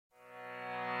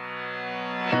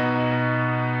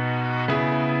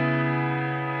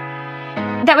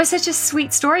That was such a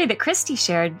sweet story that Christy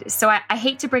shared. So I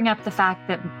hate to bring up the fact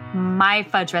that my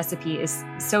fudge recipe is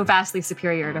so vastly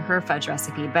superior to her fudge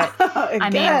recipe, but I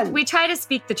mean, we try to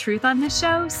speak the truth on this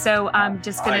show, so I'm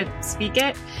just going to speak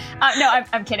it. No,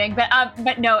 I'm kidding, but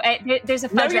no, there's a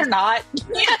fudge. No, you're not.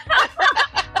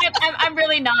 I'm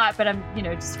really not, but I'm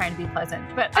just trying to be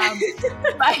pleasant. But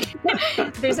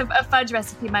there's a fudge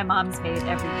recipe my mom's made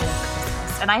every year for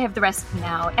Christmas, and I have the recipe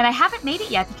now, and I haven't made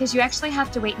it yet because you actually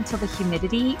have to wait until the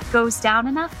humidity goes down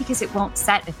enough because it won't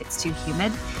set if it's too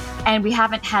humid. And we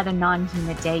haven't had a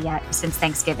non-humid day yet since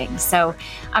Thanksgiving. So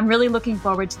I'm really looking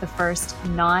forward to the first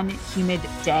non-humid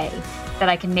day that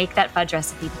I can make that fudge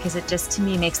recipe because it just, to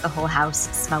me, makes the whole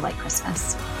house smell like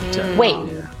Christmas. Wait,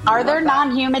 are there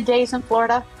non-humid days in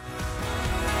Florida?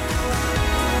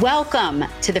 Welcome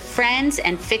to the Friends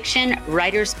and Fiction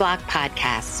Writer's Block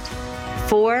podcast.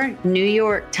 4 New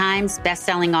York Times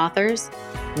bestselling authors,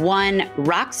 1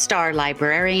 rock star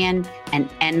librarian, and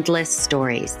endless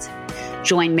stories.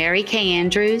 Join Mary Kay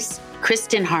Andrews,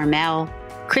 Kristen Harmel,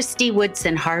 Christy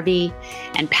Woodson Harvey,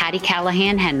 and Patty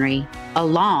Callahan Henry,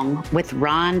 along with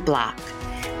Ron Block.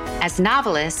 As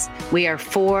novelists, we are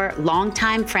 4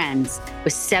 longtime friends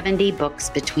with 70 books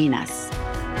between us.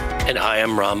 And I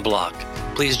am Ron Block.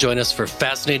 Please join us for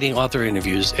fascinating author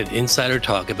interviews and insider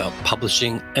talk about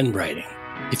publishing and writing.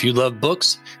 If you love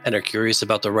books and are curious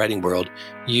about the writing world,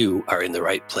 you are in the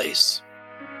right place.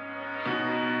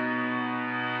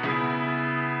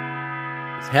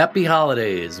 Happy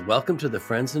holidays. Welcome to the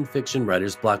Friends and Fiction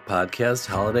Writer's Block podcast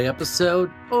holiday episode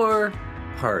or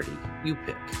party. You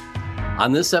pick.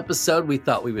 On this episode, we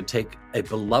thought we would take a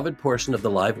beloved portion of the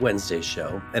Live Wednesday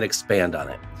show and expand on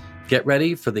it. Get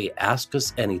ready for the Ask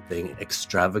Us Anything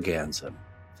extravaganza.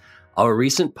 Our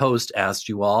recent post asked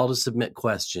you all to submit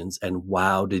questions, and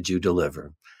wow, did you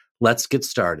deliver. Let's get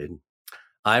started.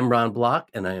 I'm Ron Block,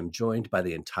 and I am joined by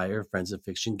the entire Friends of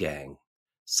Fiction gang.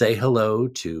 Say hello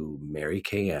to Mary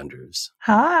Kay Andrews.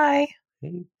 Hi.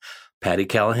 Hey. Patty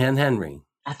Callahan Henry.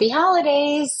 Happy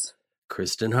holidays.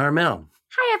 Kristen Harmel.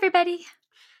 Hi, everybody.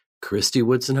 Christy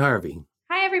Woodson Harvey.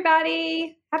 Hi,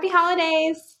 everybody. Happy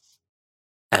holidays.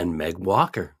 And Meg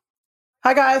Walker.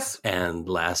 Hi, guys. And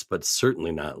last but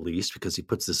certainly not least, because he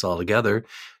puts this all together,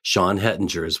 Sean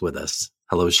Hettinger is with us.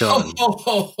 Hello, Sean.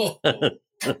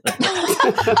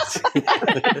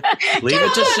 Leave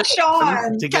it to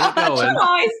Sean to get it going. Sean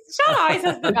always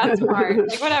has the best part.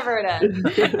 Like, whatever it is.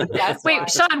 That's Wait, why.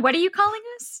 Sean, what are you calling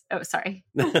us? Oh, sorry.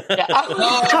 I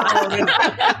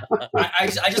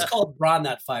just called Ron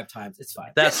that 5 times. It's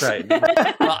fine. That's right.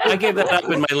 Well, I gave that up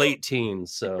in my late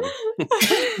teens, so.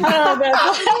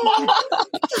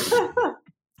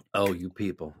 Oh, you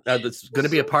people. It's going to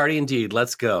be a party indeed.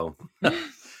 Let's go.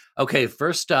 Okay,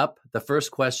 first up, the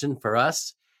first question for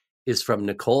us is from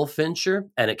Nicole Fincher,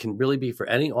 and it can really be for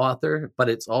any author, but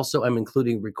it's also, I'm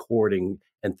including recording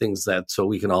and things so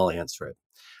we can all answer it.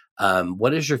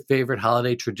 What is your favorite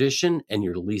holiday tradition and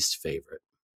your least favorite?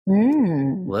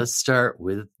 Let's start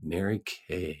with Mary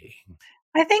Kay.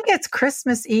 I think it's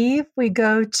Christmas Eve. We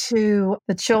go to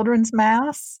the children's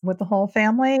mass with the whole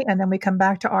family, and then we come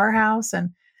back to our house.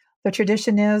 And the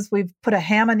tradition is we put a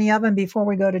ham in the oven before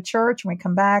we go to church, and we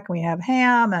come back and we have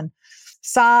ham and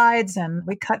sides, and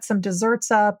we cut some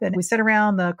desserts up, and we sit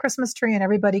around the Christmas tree, and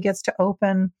everybody gets to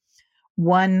open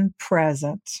one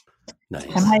present. Nice.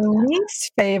 And my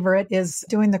least favorite is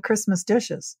doing the Christmas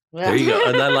dishes. There you go.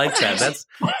 And I like that.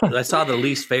 I saw the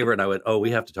least favorite and I went, oh,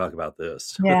 we have to talk about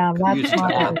this. Yeah, You that's should talk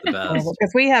my about the best.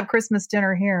 because we have Christmas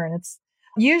dinner here, and it's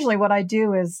usually what I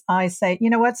do is I say, you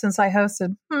know what, since I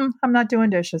hosted, I'm not doing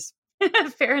dishes.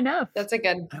 Fair enough. That's a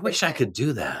good. I wish I could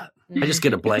do that. I just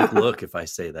get a blank look if I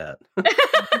say that.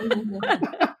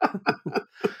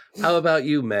 How about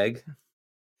you, Meg?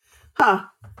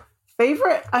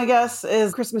 Favorite, I guess,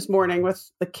 is Christmas morning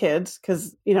with the kids.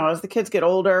 Because, as the kids get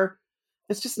older,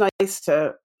 it's just nice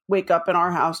to wake up in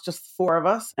our house, just the 4 of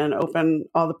us, and open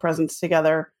all the presents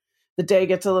together. The day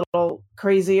gets a little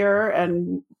crazier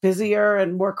and busier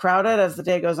and more crowded as the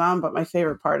day goes on. But my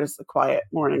favorite part is the quiet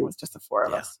morning with just the 4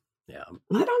 of us. Yeah.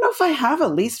 I don't know if I have a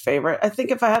least favorite. I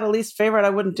think if I had a least favorite, I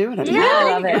wouldn't do it anymore.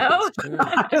 Yeah, there you go.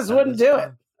 I just wouldn't do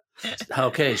it.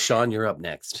 Okay, Sean, you're up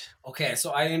next. Okay,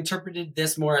 so I interpreted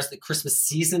this more as the Christmas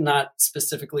season, not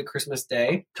specifically Christmas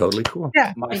Day. Totally cool.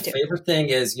 Yeah, My favorite thing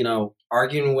is,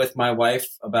 arguing with my wife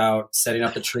about setting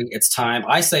up the tree. It's time.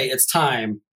 I say it's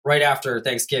time right after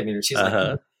Thanksgiving. And she's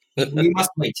like, we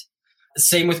must wait.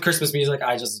 Same with Christmas music.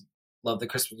 I just love the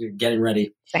Christmas music, getting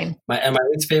ready. Same. My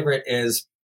least favorite is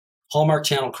Hallmark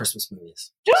Channel Christmas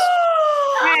movies.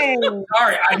 Hey.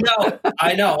 Sorry, I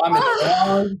know. I'm in the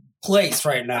wrong place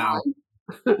right now.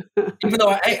 Even though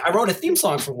I wrote a theme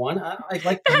song for one. I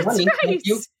like the money. Right. Thank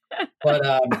you. But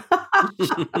I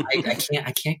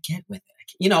can't get with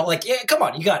it. Come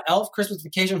on. You got Elf, Christmas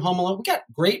Vacation, Home Alone. We got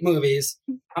great movies.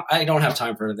 I don't have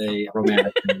time for the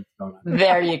romantic movies going on.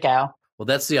 There you go. Well,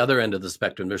 that's the other end of the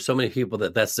spectrum. There's so many people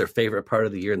that's their favorite part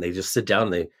of the year, and they just sit down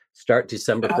and they start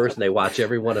December 1st and they watch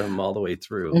every one of them all the way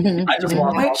through. I just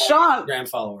want Wait, Sean. Instagram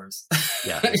followers.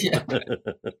 Yeah.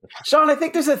 Sean, I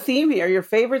think there's a theme here. Your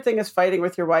favorite thing is fighting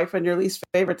with your wife, and your least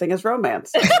favorite thing is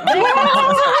romance. I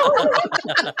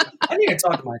need to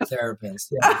talk to my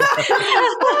therapist. Yeah.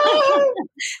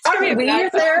 Are we your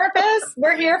therapist?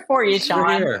 We're here for you,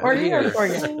 Sean. We're here for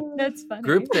you. That's funny.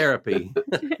 Group therapy.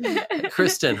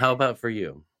 Kristen, how about for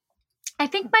you? I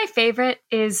think my favorite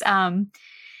is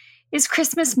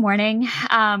Christmas morning.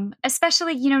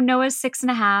 Especially, Noah's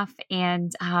 6.5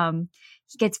 and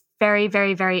he gets very,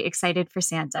 very, very excited for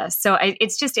Santa. So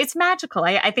it's magical.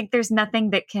 I think there's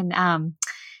nothing that can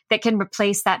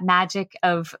replace that magic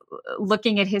of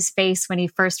looking at his face when he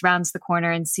first rounds the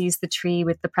corner and sees the tree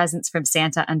with the presents from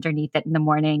Santa underneath it in the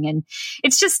morning. And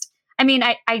it's just,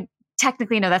 I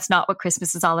technically know that's not what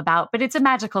Christmas is all about, but it's a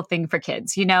magical thing for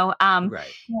kids,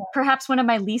 Right. Perhaps one of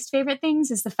my least favorite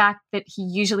things is the fact that he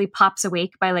usually pops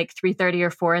awake by like 3:30 or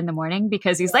 4 in the morning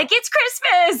because he's like, it's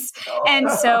Christmas.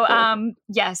 And so,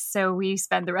 yes. So we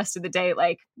spend the rest of the day,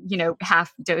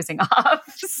 half dozing off.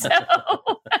 So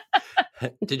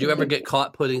Did you ever get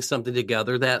caught putting something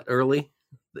together that early?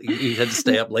 You had to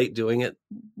stay up late doing it?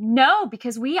 No,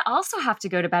 because we also have to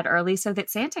go to bed early so that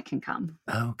Santa can come.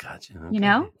 Oh, gotcha.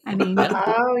 Okay.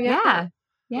 Oh, yeah.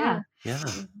 Yeah. Yeah.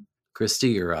 Christy,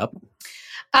 you're up.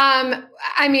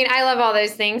 I love all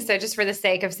those things. So just for the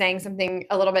sake of saying something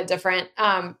a little bit different,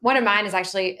 one of mine is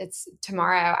it's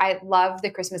tomorrow. I love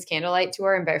the Christmas candlelight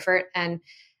tour in Beaufort, and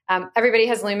everybody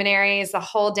has luminaries. The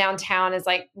whole downtown is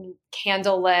like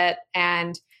candle lit,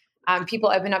 and people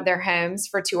open up their homes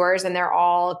for tours, and they're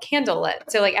all candle lit.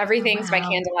 So like everything's by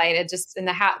candlelight. It just in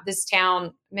this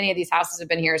town, many of these houses have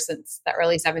been here since the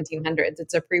early 1700s.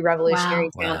 It's a pre-revolutionary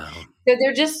town. Wow. So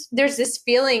there's this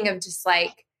feeling of just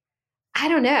like, I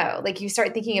don't know, like you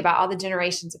start thinking about all the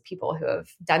generations of people who have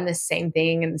done this same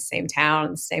thing in the same town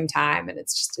at the same time. And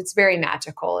it's very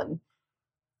magical and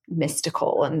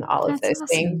mystical and all of those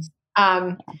things.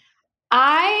 I'm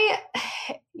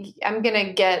going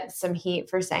to get some heat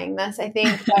for saying this, I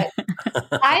think, but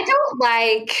I don't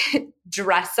like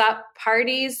dress up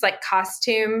parties, like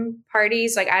costume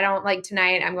parties. Like I don't like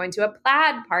tonight I'm going to a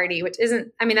plaid party, which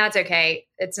isn't, that's okay.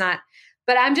 It's not,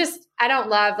 but I don't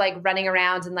love like running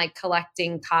around and like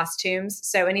collecting costumes.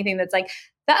 So anything that's like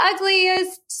the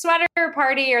ugliest sweater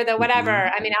party or the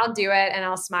whatever, I'll do it and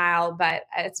I'll smile, but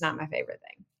it's not my favorite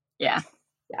thing. Yeah.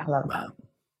 I love that. Wow.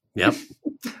 Yep.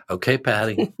 Okay,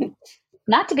 Patty.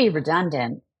 Not to be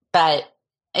redundant, but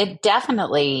it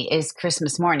definitely is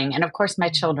Christmas morning. And of course, my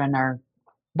children are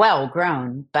well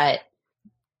grown, but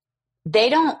they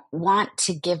don't want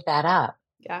to give that up.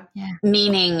 Yeah.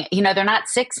 Meaning, they're not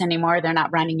 6 anymore. They're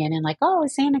not running in and like, oh,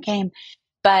 Santa came.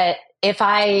 But if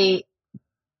I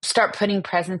start putting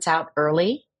presents out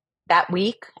early that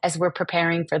week as we're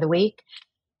preparing for the week,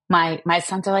 my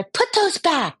sons are like, put those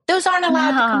back. Those aren't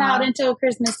allowed to come out until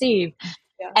Christmas Eve.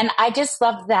 Yeah. And I just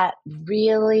love that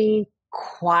really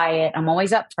quiet. I'm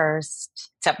always up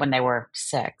first, except when they were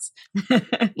 6.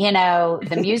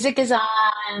 The music is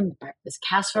on, there's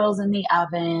casseroles in the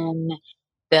oven,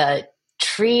 the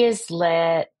tree is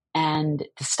lit, and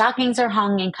the stockings are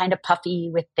hung and kind of puffy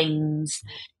with things,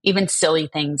 even silly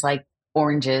things like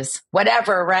oranges,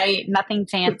 whatever, right? Nothing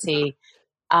fancy.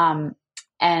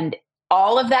 And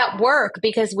all of that work,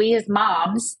 because we as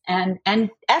moms and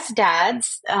as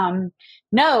dads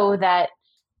know that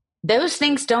those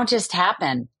things don't just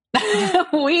happen.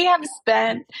 We have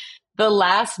spent the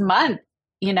last month,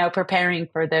 preparing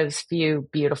for those few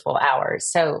beautiful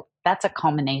hours. So that's a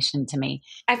culmination to me.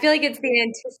 I feel like it's the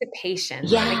anticipation,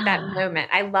 like that moment.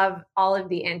 I love all of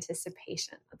the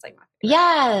anticipation. That's like my favorite.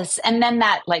 Yes. And then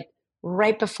that like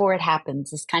right before it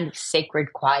happens, this kind of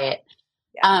sacred quiet.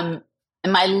 Yeah.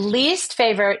 And my least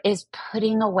favorite is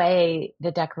putting away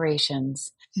the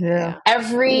decorations. Yeah.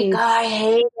 I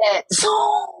hate it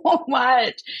so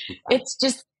much. It's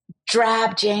just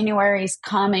drab. January's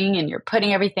coming and you're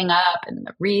putting everything up and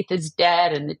the wreath is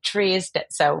dead and the tree is dead.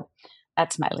 So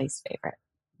that's my least favorite.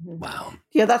 Wow.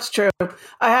 Yeah, that's true.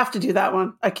 I have to do that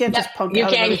one. I can't just punk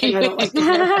out everything I don't like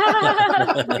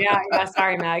to do. Yeah,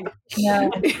 sorry, Meg.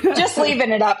 No, just leaving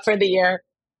it up for the year.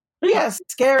 Yes,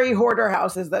 scary hoarder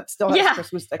houses that still have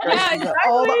Christmas decorations. Yeah,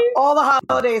 exactly. all the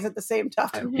holidays at the same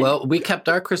time. Well, we kept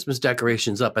our Christmas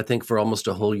decorations up, I think, for almost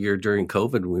a whole year during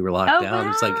COVID when we were locked down.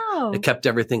 It's like it kept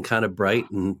everything kind of bright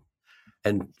and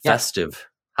festive.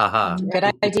 Haha. Good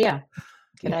idea.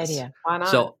 Good idea. Why not?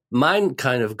 So mine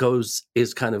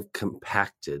is kind of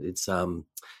compacted. It's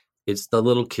the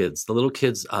little kids. The little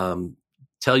kids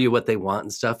tell you what they want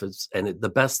and stuff.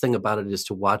 The best thing about it is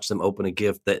to watch them open a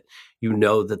gift that you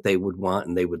know that they would want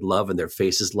and they would love, and their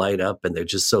faces light up and they're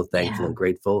just so thankful and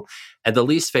grateful. And the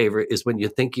least favorite is when you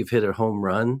think you've hit a home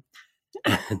run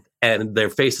and their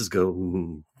faces go,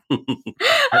 and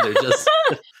they're just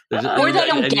or they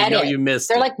don't get it. You missed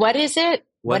They're it. like, what is it?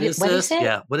 What is this?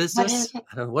 Yeah. What is this?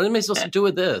 I don't know. What am I supposed to do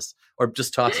with this? Or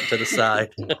just toss it to the side.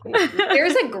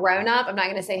 There's a grown up, I'm not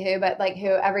going to say who, but like who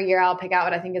every year I'll pick out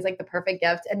what I think is like the perfect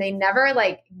gift, and they never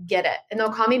like get it. And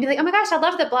they'll call me and be like, oh my gosh, I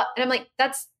love the blah. And I'm like,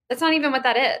 that's not even what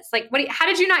that is. Like, how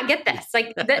did you not get this?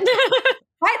 Like,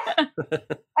 what?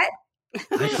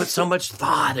 I put so much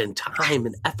thought and time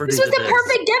and effort This into was the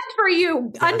perfect gift for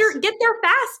you. Yes. Get there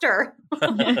faster.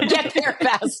 Get there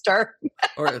faster.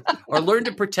 or learn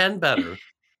to pretend better.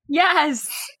 Yes.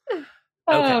 Okay.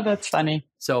 Oh, that's funny.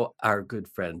 So our good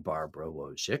friend Barbara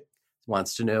Wojcik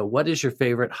wants to know, what is your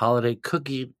favorite holiday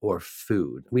cookie or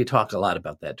food? We talk a lot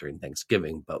about that during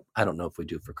Thanksgiving, but I don't know if we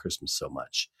do for Christmas so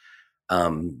much.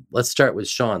 Let's start with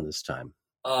Sean this time.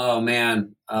 Oh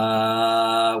man,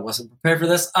 wasn't prepared for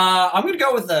this. I'm going to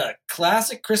go with the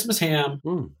classic Christmas ham.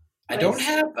 I don't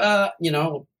have,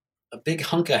 a big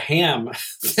hunk of ham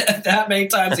that many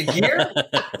times a year.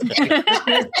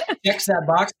 Checks that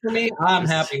box for me. I'm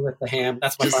happy with the ham.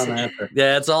 That's my final answer.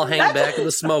 Yeah, it's all hanging back in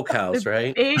the smokehouse,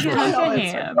 right? Big hunk of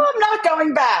ham. I'm not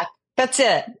going back. That's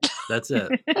it. That's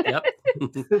it. Yep.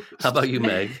 How about you,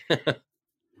 Meg?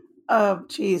 Oh,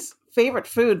 geez. Favorite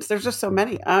foods. There's just so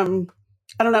many. I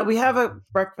don't know. We have a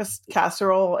breakfast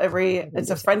casserole it's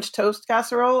a French toast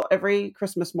casserole every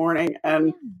Christmas morning.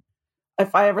 And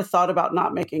if I ever thought about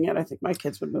not making it, I think my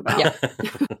kids would move out. Yeah.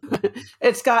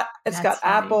 It's got funny.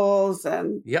 apples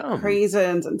and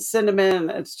raisins and cinnamon.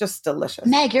 It's just delicious.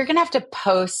 Meg, you're going to have to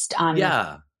post on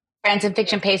Friends and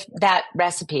Fiction page that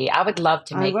recipe. I would love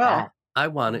to make that. I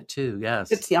want it too.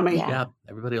 Yes. It's yummy. Yeah.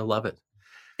 Everybody will love it.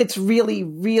 It's really,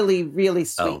 really, really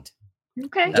sweet.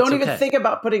 Okay. Don't even think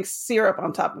about putting syrup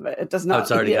on top of it. It does not. Oh,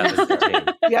 it's already got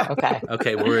it. Yeah.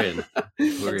 Okay. We're in.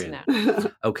 We're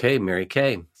in. Okay. Mary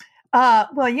Kay.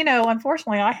 Well,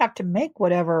 unfortunately, I have to make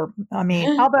whatever. I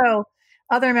mean, although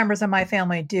other members of my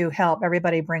family do help,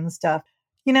 everybody brings stuff.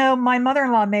 My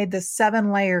mother-in-law made this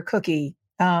 7-layer cookie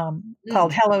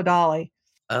called Hello Dolly.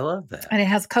 I love that. And it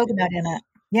has coconut in it.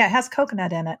 Yeah, it has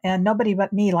coconut in it. And nobody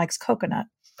but me likes coconut.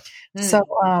 So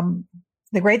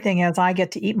the great thing is I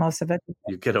get to eat most of it.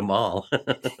 You get them all.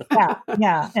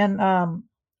 Yeah. And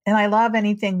I love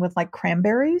anything with like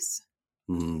cranberries.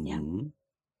 Mm-hmm. Yeah.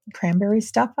 Cranberry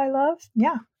stuff I love.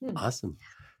 Yeah. Awesome.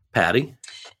 Patty?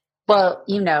 Well,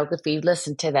 if we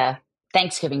listen to the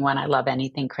Thanksgiving one, I love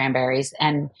anything cranberries.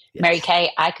 And Mary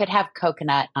Kay, I could have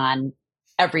coconut on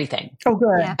everything. Oh,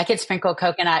 good. Yeah. I could sprinkle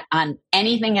coconut on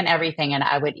anything and everything and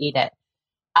I would eat it.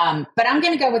 But I'm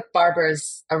going to go with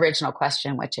Barbara's original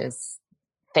question, which is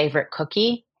favorite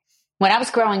cookie. When I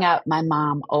was growing up, my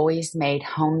mom always made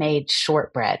homemade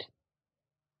shortbread.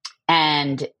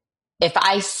 And if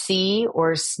I see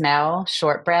or smell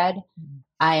shortbread,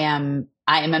 I am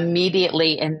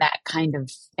immediately in that kind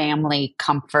of family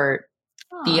comfort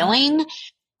feeling.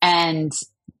 And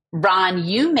Ron,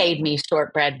 you made me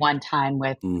shortbread one time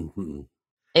with,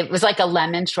 it was like a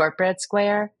lemon shortbread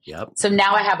square. Yep. So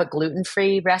now I have a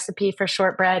gluten-free recipe for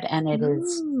shortbread, and it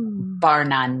is bar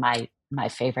none my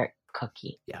favorite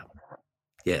cookie. Yeah.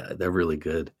 Yeah, they're really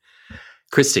good.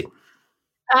 Christy.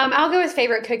 I'll go with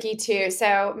favorite cookie too.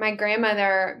 So my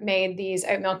grandmother made these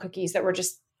oatmeal cookies that were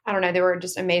just, I don't know, they were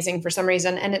just amazing for some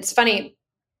reason. And it's funny,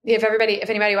 if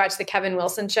anybody watched the Kevin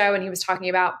Wilson show, and he was talking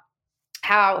about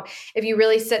how if you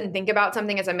really sit and think about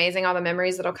something, it's amazing all the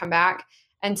memories that'll come back.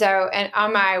 And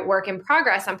on my work in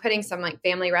progress, I'm putting some like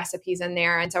family recipes in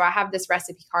there. And so I have this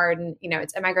recipe card, and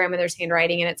it's in my grandmother's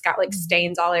handwriting, and it's got like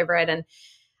stains all over it. And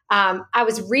I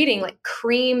was reading like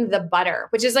cream the butter,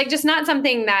 which is like just not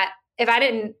something that if I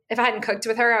hadn't cooked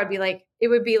with her, I would be like, it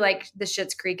would be like the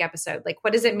Schitt's Creek episode. Like,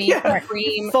 what does it mean?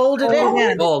 Cream. Fold it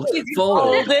in. Fold it in. You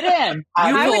fold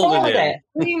it in.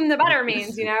 Cream the butter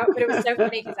means, but it was so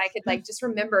funny because I could like just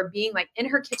remember being like in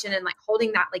her kitchen and like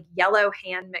holding that like yellow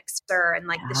hand mixer and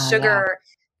like the sugar,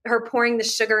 her pouring the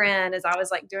sugar in as I was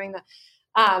like doing the,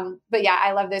 but yeah,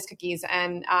 I love those cookies.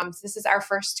 And so this is our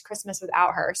first Christmas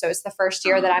without her. So it's the first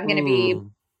year that I'm going to be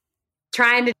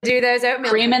trying to do those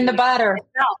oatmeal. Cream in the butter.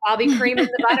 I'll be creaming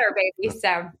the butter, baby.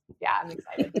 So yeah, I'm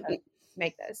excited to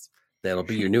make this. That'll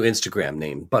be your new Instagram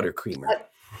name, Buttercreamer.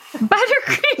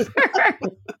 Buttercreamer.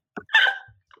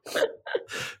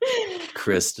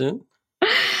 Kristen?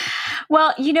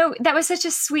 Well, that was such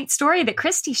a sweet story that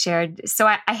Christy shared. So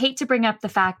I hate to bring up the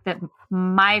fact that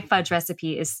my fudge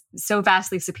recipe is so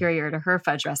vastly superior to her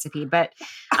fudge recipe, but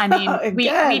I mean,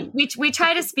 we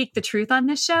try to speak the truth on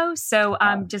this show, so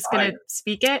I'm just going to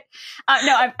speak it.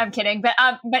 No, I'm kidding, but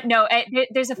no,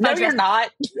 there's a fudge. No, you're not.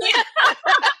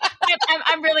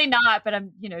 I'm really not, but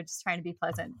I'm just trying to be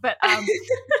pleasant. But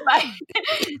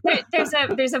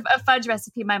there's a fudge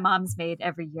recipe my mom's made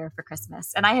every year for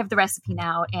Christmas, and I have the recipe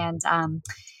now, and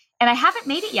I haven't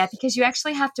made it yet because you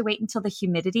actually have to wait until the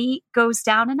humidity goes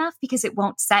down enough because it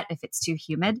won't set if it's too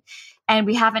humid, and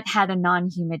we haven't had a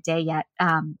non-humid day yet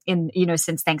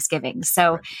since Thanksgiving.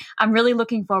 So I'm really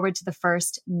looking forward to the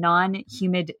first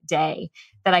non-humid day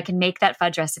that I can make that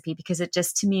fudge recipe because it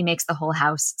just to me makes the whole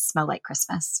house smell like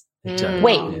Christmas.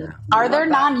 Wait, are there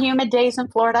non-humid days in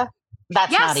Florida?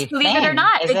 That's not even believe it or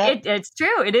not, it's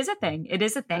true. It is a thing. It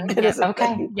is a thing. It is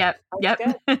okay. Yep.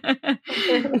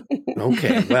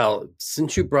 Okay. Well,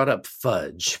 since you brought up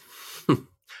fudge, on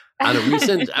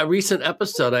a recent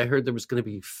episode, I heard there was going to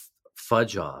be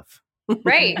fudge off.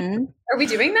 Right? Are we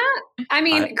doing that? I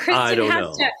mean,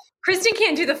 Kristen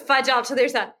can't do the fudge off till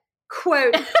there's a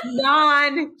quote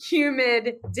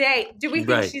non-humid day. Do we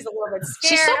think she's a little bit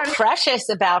scared? She's so precious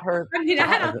about her. I mean,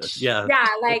 yeah.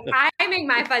 Like I make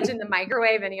my fudge in the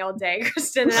microwave any old day,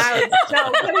 Kristen, and I was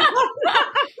so.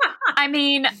 I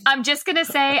mean, I'm just gonna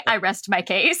say I rest my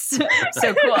case.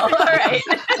 So cool. All right.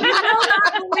 You will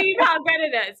not believe how good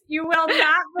it is. You will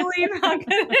not believe how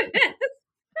good it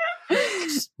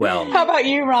is. Well, how about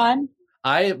you, Ron?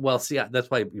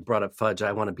 That's why you brought up fudge.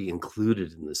 I want to be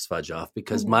included in this fudge off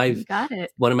because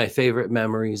one of my favorite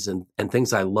memories and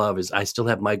things I love is I still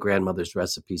have my grandmother's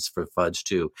recipes for fudge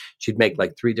too. She'd make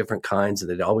like 3 different kinds and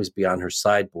they'd always be on her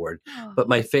sideboard. Oh. But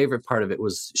my favorite part of it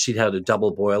was she'd had a double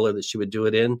boiler that she would do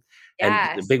it in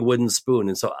and the big wooden spoon.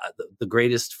 And so the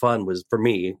greatest fun was for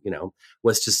me,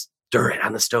 was just stir it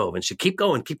on the stove and she'd keep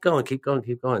going.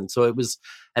 So it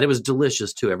was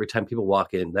delicious too. Every time people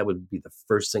walk in, that would be the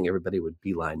first thing everybody would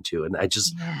beeline to. And I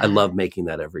love making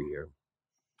that every year.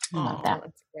 Oh,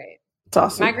 that's great. It's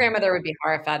awesome. My grandmother would be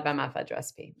horrified by my fudge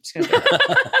recipe. She would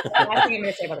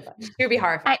be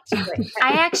horrified.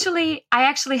 I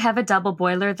actually have a double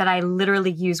boiler that I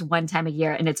literally use one time a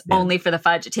year, and it's only for the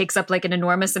fudge. It takes up like an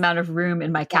enormous amount of room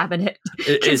in my cabinet,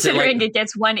 considering it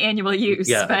gets one annual use.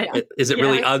 Yeah. But, is it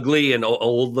really ugly and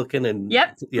old looking? And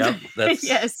Yep. That's,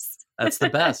 yes. That's the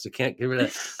best. You can't get rid of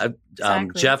it.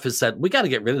 Exactly. Jeff has said, we got to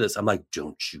get rid of this. I'm like,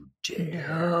 don't you dare.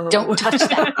 No. Don't touch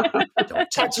that. Don't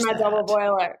touch my double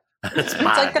boiler. It's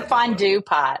like the fondue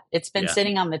pot. It's been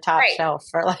sitting on the top shelf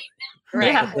for like. Right.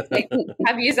 Yeah.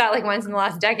 I've used that like once in the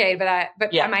last decade, but I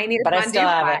might need a fondue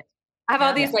pot. I have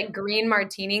all these like green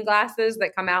martini glasses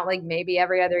that come out like maybe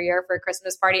every other year for a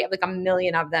Christmas party. I have like a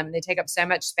million of them. They take up so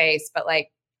much space, but like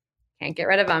can't get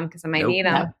rid of them because I might need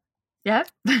them. Yep.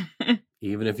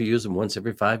 Even if you use them once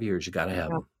every 5 years, you got to have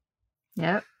them.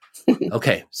 Yep.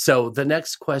 Okay, so the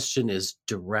next question is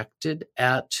directed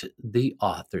at the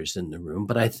authors in the room,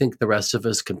 but I think the rest of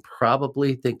us can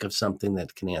probably think of something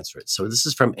that can answer it. So this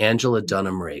is from Angela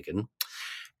Dunham Reagan,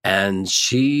 and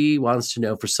she wants to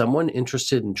know, for someone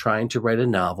interested in trying to write a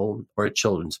novel or a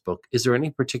children's book, is there any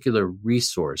particular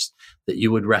resource that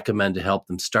you would recommend to help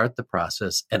them start the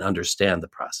process and understand the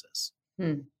process?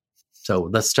 So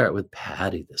let's start with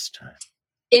Patty this time.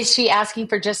 Is she asking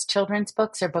for just children's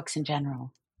books or books in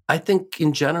general? I think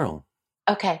in general.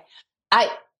 Okay. I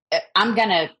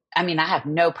have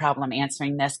no problem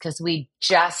answering this because we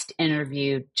just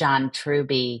interviewed John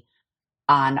Truby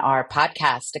on our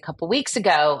podcast a couple weeks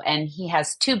ago, and he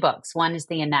has 2 books. One is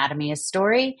The Anatomy of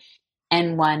Story,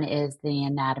 and one is The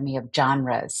Anatomy of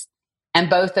Genres. And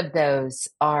both of those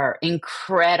are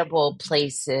incredible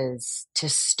places to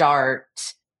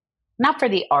start, not for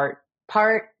the art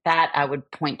part, that I would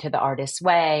point to The Artist's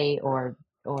Way or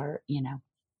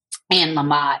Anne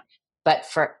Lamott, but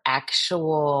for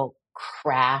actual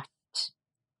craft,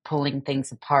 pulling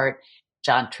things apart,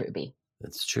 John Truby.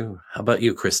 That's true. How about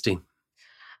you, Christy?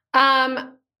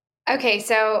 Okay,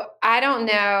 so I don't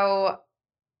know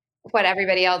what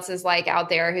everybody else is like out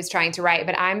there who's trying to write,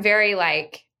 but I'm very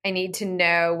like, I need to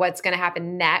know what's going to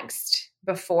happen next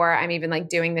before I'm even like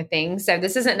doing the thing. So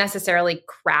this isn't necessarily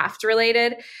craft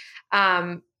related.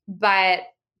 But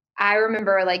I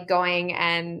remember like going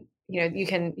and, you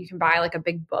can buy like a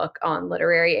big book on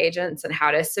literary agents and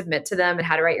how to submit to them and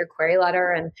how to write your query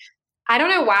letter. And I don't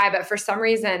know why, but for some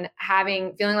reason,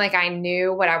 feeling like I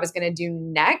knew what I was going to do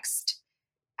next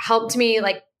helped me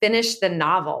like finish the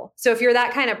novel. So if you're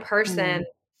that kind of person,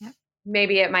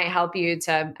 maybe it might help you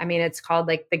to, I mean, it's called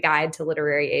like the Guide to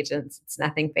Literary Agents. It's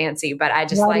nothing fancy, but I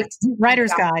just liked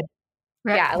Writer's Guide.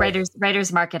 Yeah,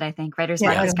 Writer's Market, I think. Writer's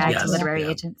Market's Guide to Literary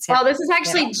Agents. Yeah. Well, this is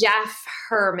actually Jeff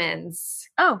Herman's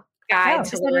Guide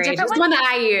to Literary Agents. It's the one that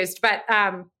I used,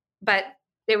 but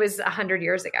it was 100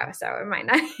 years ago, so it might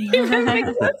not even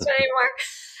exist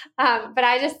anymore. But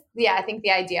I think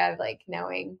the idea of like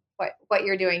knowing what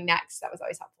you're doing next, that was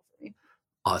always helpful for me.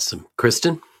 Awesome.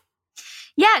 Kristen?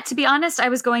 Yeah, to be honest, I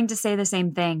was going to say the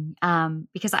same thing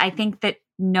because I think that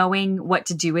knowing what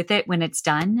to do with it when it's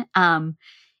done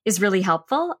is really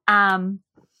helpful.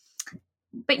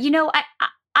 But, you know,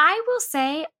 I will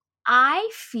say I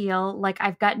feel like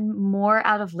I've gotten more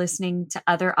out of listening to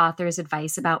other authors'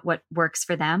 advice about what works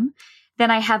for them than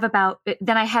I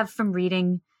have from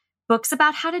reading books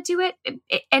about how to do it.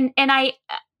 And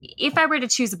if I were to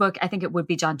choose a book, I think it would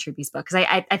be John Truby's book because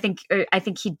I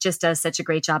think he just does such a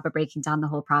great job of breaking down the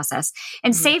whole process.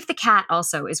 And Save the Cat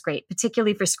also is great,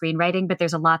 particularly for screenwriting, but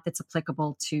there's a lot that's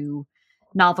applicable to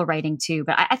novel writing too.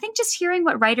 But I think just hearing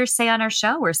what writers say on our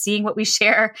show or seeing what we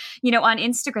share, you know, on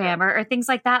Instagram or things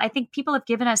like that, I think people have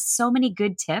given us so many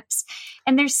good tips.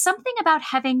 And there's something about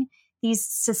having these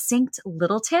succinct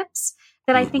little tips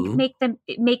that I think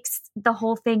it makes the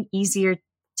whole thing easier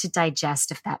to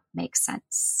digest, if that makes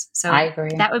sense. So I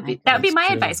agree. That would be my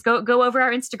advice. Go over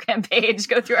our Instagram page,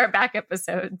 go through our back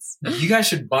episodes. You guys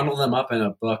should bundle them up in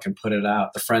a book and put it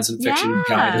out. The Friends and Fiction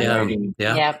Guide to Writing.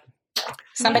 Yep.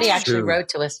 Somebody actually wrote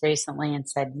to us recently and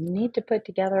said, you need to put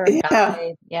together a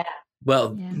guide. Yeah.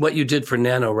 Well, what you did for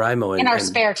NaNoWriMo in our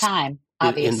spare time,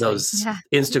 obviously. In those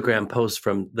Instagram posts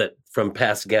from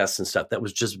past guests and stuff, that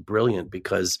was just brilliant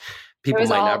because people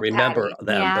might not remember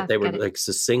them, but they were like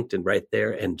succinct and right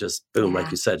there and just boom,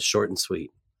 like you said, short and sweet.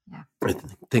 Yeah. I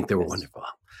think they were wonderful.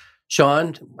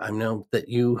 Sean, I know that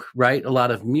you write a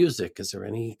lot of music. Is there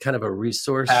any kind of a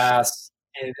resource? Pass.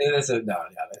 It is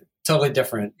totally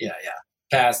different. Yeah.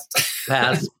 Pass.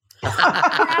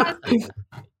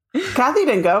 Kathy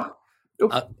didn't go.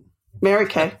 Mary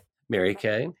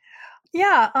Kay.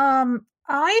 Yeah.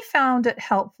 I found it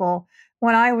helpful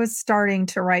when I was starting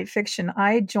to write fiction.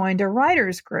 I joined a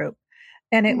writers group,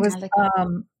 and it was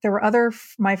there were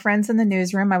my friends in the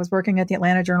newsroom. I was working at the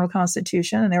Atlanta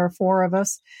Journal-Constitution, and there were 4 of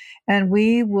us, and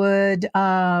we would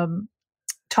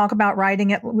talk about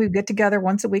writing. We would get together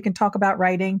once a week and talk about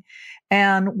writing,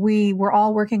 and we were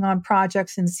all working on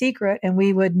projects in secret. And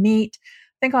we would meet,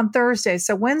 I think, on Thursdays.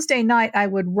 So Wednesday night I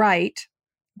would write.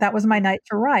 That was my night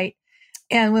to write.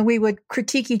 And when we would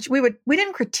critique we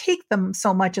didn't critique them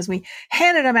so much as we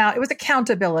handed them out. It was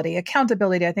accountability.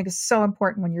 Accountability, I think, is so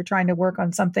important when you're trying to work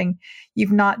on something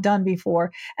you've not done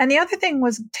before. And the other thing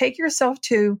was take yourself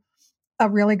to a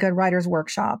really good writer's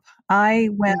workshop. I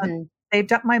went,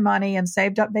 saved up my money and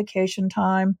saved up vacation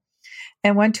time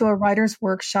and went to a writer's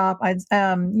workshop. And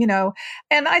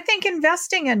I think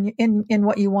investing in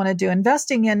what you want to do,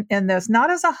 investing in this, not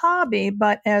as a hobby,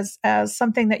 but as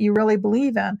something that you really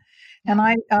believe in. And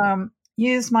I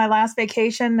used my last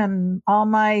vacation and all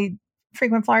my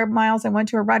frequent flyer miles and went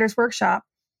to a writer's workshop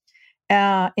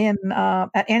at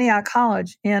Antioch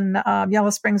College in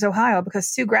Yellow Springs, Ohio, because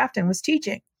Sue Grafton was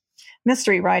teaching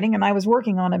mystery writing and I was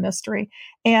working on a mystery.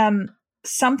 And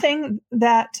something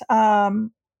that I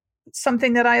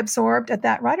absorbed at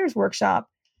that writer's workshop,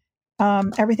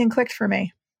 everything clicked for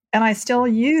me. And I still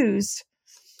use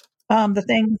the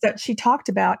things that she talked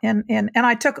about. And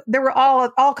there were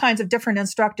all kinds of different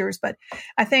instructors, but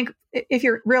I think if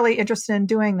you're really interested in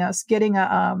doing this, getting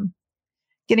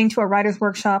to a writer's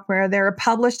workshop where there are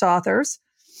published authors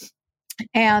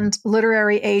and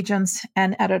literary agents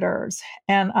and editors.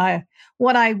 And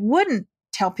what I wouldn't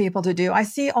tell people to do, I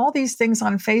see all these things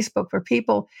on Facebook for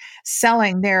people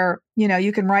selling their,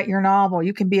 you can write your novel,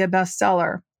 you can be a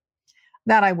bestseller.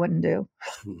 That I wouldn't do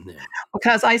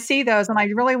because I see those and I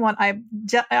really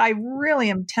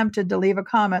am tempted to leave a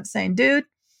comment saying, dude,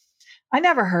 I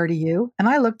never heard of you and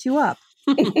I looked you up.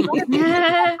 Anything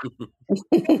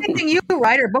you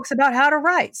write are books about how to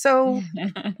write. So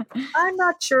I'm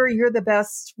not sure you're the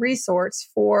best resource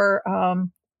for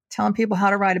telling people how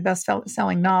to write a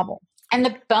best-selling novel. And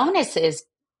the bonus is,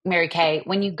 Mary Kay,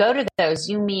 when you go to those,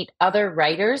 you meet other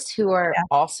writers who are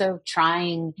also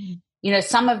trying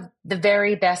some of the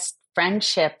very best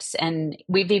friendships. And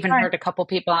we've even heard a couple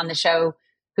people on the show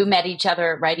who met each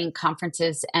other at writing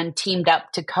conferences and teamed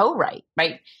up to co-write,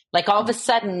 right? Like all of a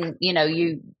sudden,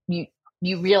 you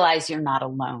realize you're not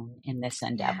alone in this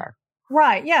endeavor.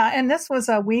 Right. Yeah. And this was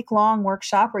a week-long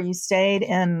workshop where you stayed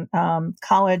in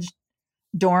college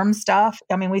dorm stuff.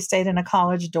 I mean, we stayed in a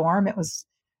college dorm. It was,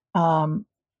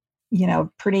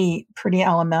 pretty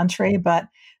elementary, but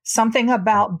something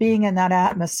about being in that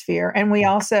atmosphere. And we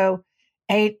also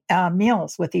ate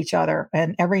meals with each other.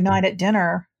 And every night at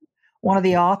dinner, one of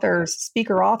the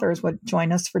speaker authors would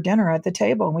join us for dinner at the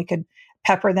table, and we could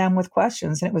pepper them with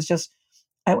questions. And it was just,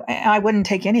 I wouldn't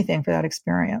take anything for that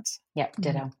experience. Yep.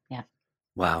 Ditto. Yeah.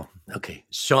 Wow. Okay.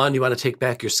 Sean, you want to take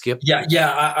back your skip? Yeah.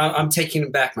 I'm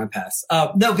taking back my pass.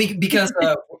 No, because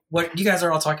what you guys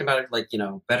are all talking about, like,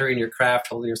 bettering your craft,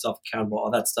 holding yourself accountable,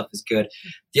 all that stuff is good.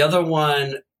 The other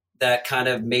one that kind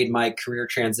of made my career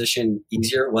transition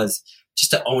easier was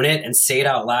just to own it and say it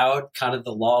out loud, kind of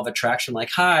the law of attraction. Like,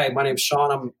 hi, my name's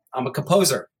Sean. I'm a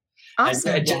composer.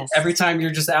 Awesome. And Yes. every time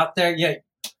you're just out there,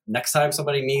 next time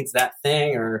somebody needs that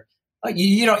thing, or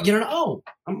you don't know,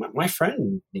 my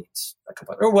friend needs a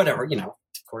composer or whatever, of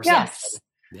course. Yes.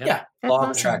 Yeah. Law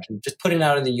of attraction. Just putting it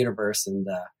out in the universe and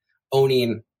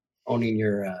owning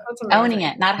your Owning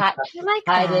it, not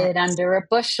hide it under a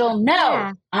bushel. No,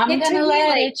 Yeah. I'm It going took to me, let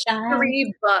like, it shine.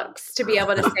 3 books to be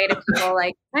able to say to people,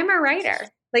 like, I'm a writer.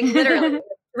 Like, literally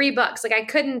 3 books. Like, I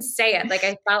couldn't say it. Like,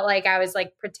 I felt like I was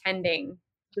like pretending.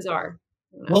 Bizarre.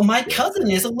 Well, my cousin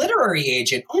is a literary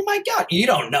agent. Oh my God. You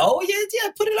don't know? Yeah,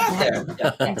 put it out there.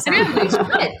 Yeah.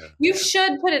 Exactly. You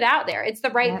should put it out there. It's the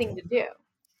right thing to do.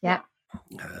 Yeah.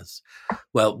 Yes.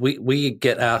 Well, we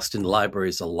get asked in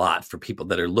libraries a lot for people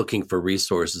that are looking for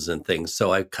resources and things.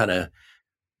 So I kind of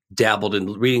dabbled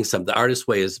in reading some. The Artist's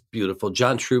Way is beautiful.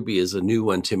 John Truby is a new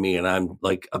one to me, and I'm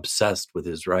like obsessed with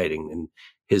his writing and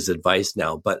his advice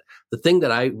now. But the thing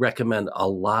that I recommend a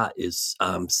lot is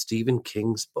Stephen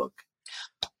King's book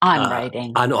On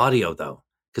writing. on audio, though,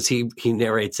 because he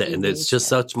narrates it, and it's just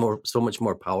so much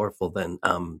more powerful than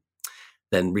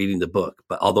reading the book.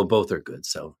 But although both are good,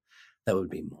 so that would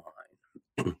be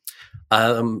mine.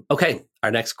 Okay,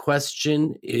 our next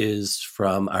question is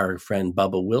from our friend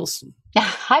Bubba Wilson.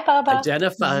 Hi,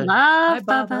 Bubba. Love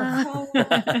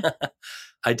Bubba.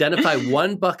 Identify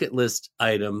one bucket list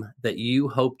item that you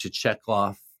hope to check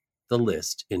off the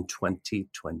list in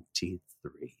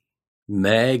 2023.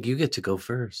 Meg, you get to go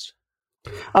first.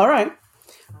 All right.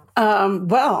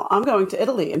 Well, I'm going to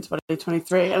Italy in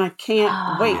 2023, and I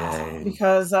can't wait Yay.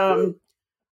 because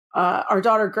our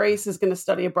daughter Grace is going to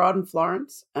study abroad in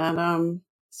Florence, and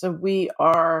so we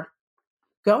are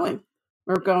going.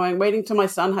 We're going, waiting till my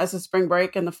son has his spring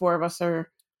break, and the 4 of us are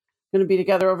going to be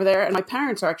together over there. And my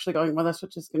parents are actually going with us,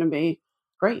 which is going to be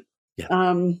great. Yeah.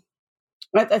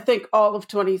 I think all of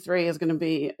 23 is going to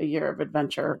be a year of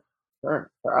adventure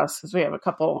for us, because we have a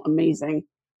couple amazing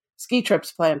ski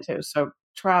trips planned too. So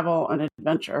travel and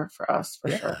adventure for us,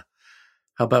 for sure.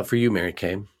 How about for you, Mary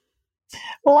Kay?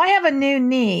 Well, I have a new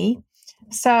knee,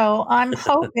 so I'm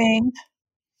hoping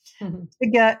to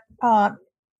get,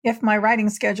 if my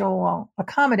writing schedule will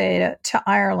accommodate it, to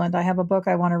Ireland. I have a book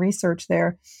I want to research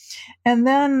there. And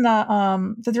then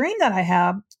the dream that I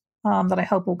have, that I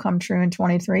hope will come true in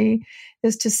 23,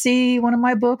 is to see one of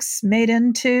my books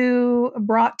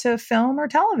brought to film or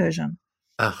television.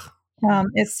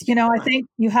 It's, I think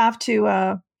you have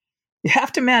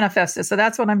to manifest it. So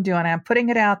that's what I'm doing. I'm putting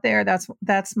it out there.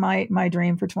 That's my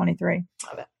dream for 23.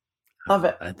 Love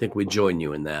it. I think we join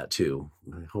you in that too.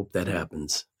 I hope that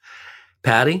happens.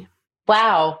 Patty?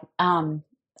 Wow.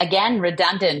 Again,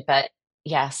 redundant, but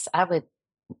yes, I would,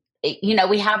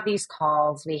 we have these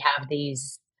calls, we have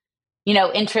these,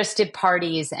 interested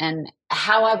parties, and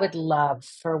how I would love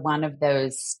for one of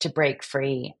those to break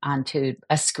free onto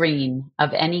a screen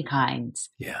of any kind.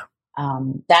 Yeah.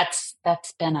 That's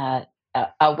been a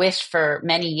wish for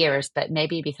many years, but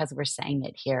maybe because we're saying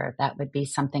it here, that would be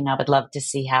something I would love to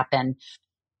see happen.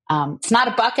 It's not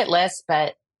a bucket list,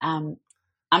 but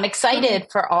I'm excited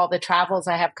for all the travels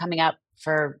I have coming up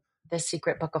for The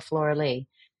Secret Book of Flora Lee.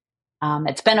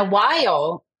 It's been a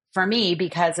while for me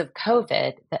because of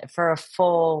COVID for a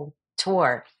full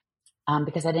tour,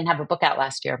 because I didn't have a book out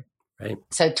last year. Right.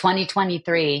 So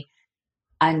 2023,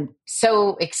 I'm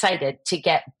so excited to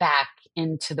get back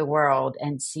into the world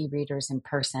and see readers in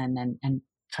person and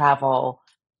travel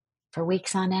for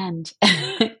weeks on end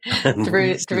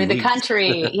through the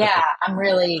country. Yeah, I'm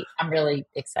really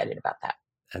excited about that.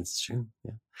 That's true.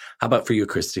 Yeah. How about for you,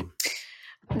 Christy?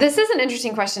 This is an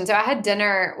interesting question. So I had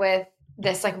dinner with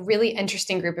this like really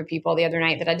interesting group of people the other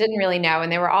night that I didn't really know,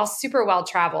 and they were all super well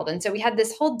traveled. And so we had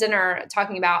this whole dinner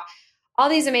talking about all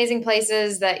these amazing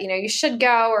places that, you should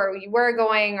go, or you were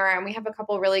going, and we have a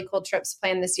couple really cool trips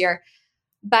planned this year.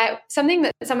 But something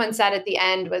that someone said at the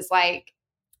end was like,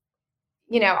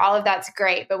 all of that's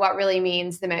great, but what really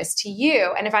means the most to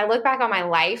you? And if I look back on my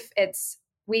life,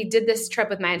 we did this trip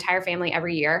with my entire family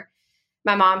every year.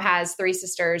 My mom has 3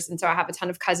 sisters. And so I have a ton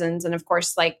of cousins. And of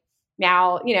course, like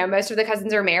now, most of the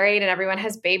cousins are married and everyone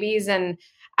has babies. And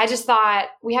I just thought,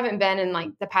 we haven't been in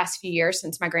like the past few years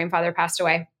since my grandfather passed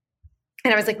away.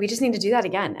 And I was like, we just need to do that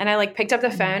again. And I like picked up the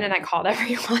phone and I called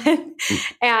everyone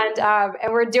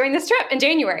and we're doing this trip in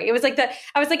January. It was like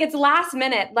I was like, it's last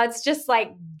minute. Let's just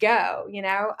like go,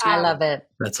 I love it.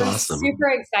 That's I'm awesome. super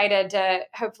excited to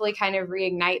hopefully kind of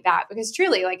reignite that, because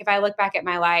truly, like if I look back at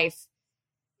my life,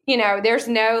 there's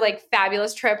no like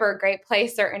fabulous trip or great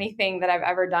place or anything that I've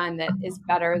ever done that is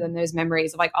better than those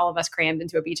memories of like all of us crammed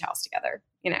into a beach house together,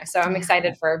 So I'm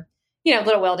excited for,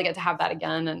 little Will to get to have that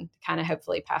again and kind of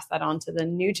hopefully pass that on to the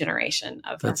new generation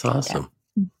of. That's awesome.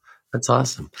 Yeah. That's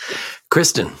awesome.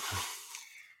 Kristen.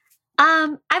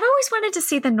 I've always wanted to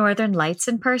see the Northern Lights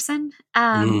in person.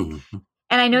 And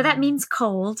I know that means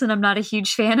cold, and I'm not a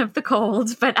huge fan of the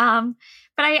cold, but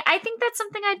I think that's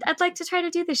something I'd like to try to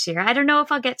do this year. I don't know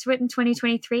if I'll get to it in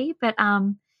 2023, but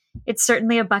it's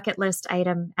certainly a bucket list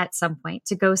item at some point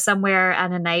to go somewhere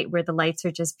on a night where the lights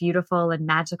are just beautiful and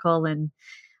magical and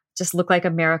just look like a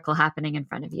miracle happening in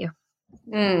front of you.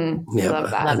 I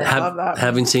love that.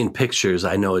 Having seen pictures,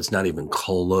 I know it's not even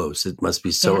close. It must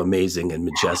be so amazing and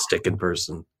majestic in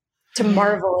person. To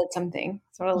marvel at something.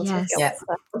 Sort of looks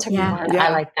I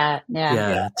like that.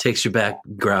 Yeah. It takes you back,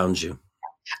 grounds you.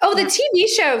 Oh, the TV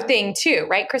show thing too,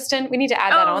 right, Kristen? We need to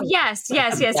add that on. Yes,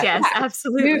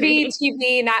 absolutely. Movie,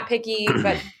 TV, not picky,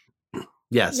 but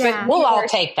yes. But we'll all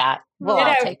take that. We'll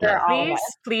all take that.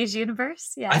 Please,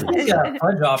 universe. Yeah. I think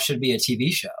Fudge Off should be a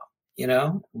TV show.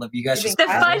 Love you guys. The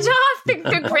Fudge Off,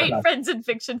 the great Friends in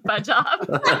Fiction Fudge Off.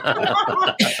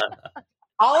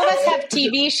 All of us have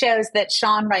TV shows that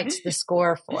Sean writes the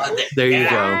score for. There you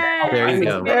go.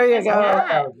 There you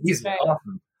go. He's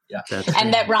awesome. Yeah.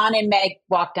 And that Ron and Meg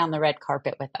walk down the red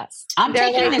carpet with us. I'm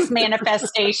taking this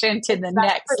manifestation to the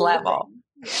next level.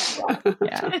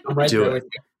 Yeah. I'm right Do there it. with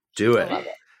you. Do it.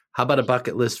 How about a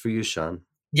bucket list for you, Sean?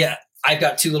 Yeah. I've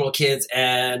got 2 little kids,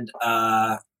 and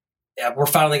we're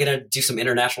finally going to do some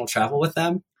international travel with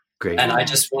them. Great. And I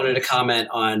just wanted to comment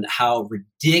on how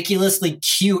ridiculously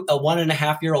cute a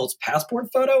 1.5-year-old's passport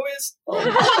photo is.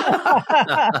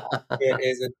 It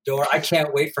is adorable. I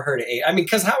can't wait for her to age. I mean,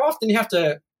 because how often do you have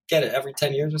to get it? Every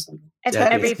 10 years or something? It's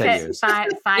every 10 years. five.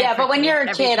 Yeah, but when you're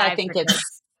a kid, I think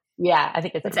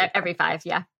it's every 5.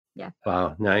 Yeah.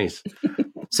 Wow, nice.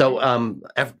 So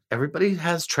everybody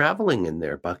has traveling in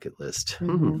their bucket list.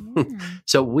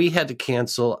 So we had to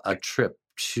cancel a trip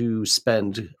to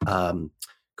spend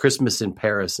Christmas in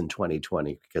Paris in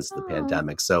 2020 because of the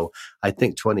pandemic. So I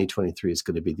think 2023 is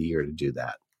going to be the year to do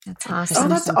that. That's awesome. Oh,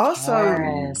 that's awesome.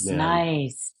 Paris. Yeah.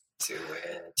 Nice.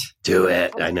 Do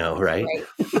it. I know, right?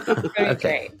 Very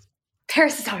great.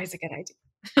 Paris is always a good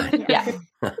idea. Yeah.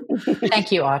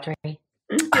 Thank you, Audrey. You're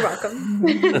welcome.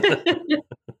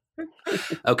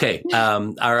 Okay.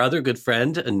 Our other good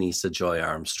friend, Anissa Joy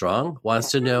Armstrong,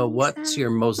 wants to know what's your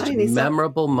most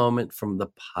memorable moment from the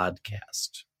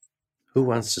podcast? Who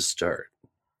wants to start?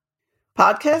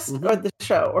 Podcast or the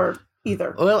show or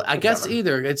either? Well, I guess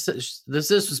either. This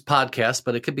was podcast,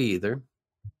 but it could be either.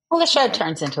 Well, the show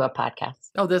turns into a podcast.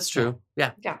 Oh, that's true.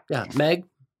 Yeah. Meg?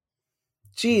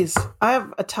 Geez, I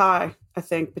have a tie, I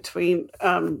think, between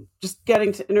just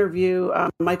getting to interview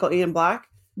Michael Ian Black,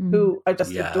 who I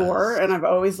just adore, and I've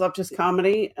always loved his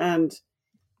comedy. And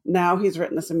now he's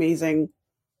written this amazing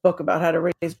book about how to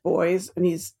raise boys, and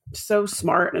he's so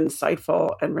smart and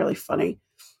insightful and really funny.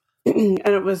 And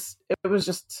it was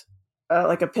just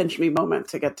like a pinch me moment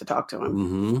to get to talk to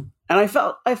him. And I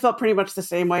felt pretty much the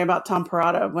same way about Tom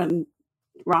Perrotta when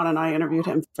Ron and I interviewed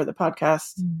him for the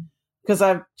podcast, because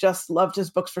I've just loved his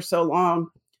books for so long.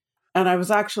 And I was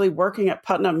actually working at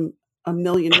Putnam a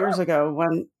million years ago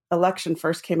when Election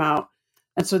first came out.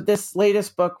 And so this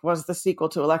latest book was the sequel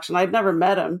to Election. I'd never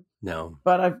met him. No.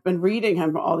 But I've been reading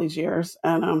him all these years.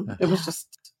 And it was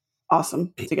just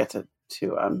awesome to get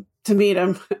to meet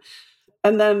him.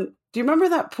 And then, do you remember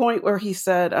that point where he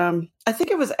said, I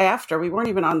think it was after, we weren't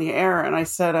even on the air. And I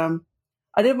said,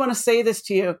 I didn't want to say this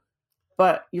to you,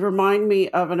 but you remind me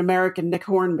of an American Nick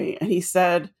Hornby. And he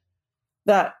said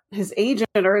that his agent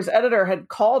or his editor had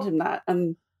called him that.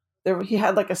 And he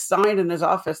had like a sign in his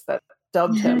office that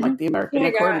dubbed him like the American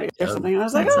Nick Hornby or something. And I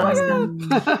was like, my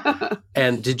God.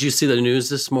 And did you see the news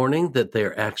this morning that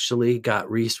they're actually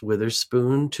got Reese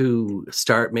Witherspoon to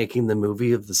start making the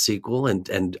movie of the sequel and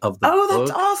of the book?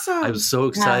 That's awesome. I was so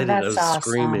excited. I was awesome.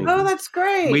 screaming. Oh, that's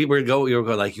great. We were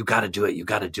going like, you got to do it. You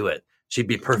got to do it. She'd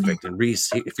be perfect. And Reese,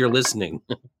 if you're listening,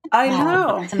 I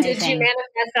know. Did you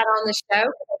manifest that on the show?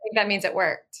 I think that means it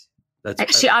worked.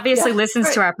 She obviously listens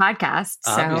to our podcast.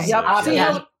 So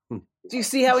Yep. Do you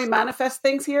see how we manifest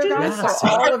things here, guys? Yes. So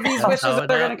all of these wishes are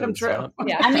going to come happens, true.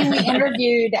 Yeah. I mean, we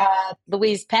interviewed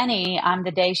Louise Penny on the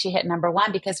day she hit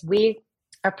 #1 because we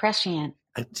are prescient.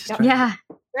 yeah.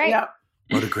 Right. Yep.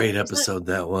 What a great episode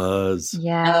that was.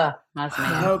 Yeah. That's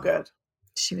amazing. So good.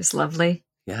 She was lovely.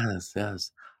 Yes.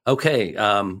 Okay,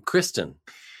 Kristen.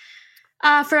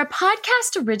 For a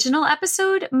podcast original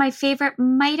episode, my favorite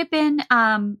might have been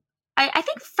I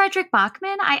think Frederick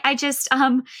Bachman. I just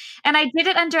and I did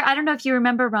it under, I don't know if you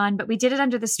remember, Ron, but we did it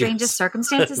under the strangest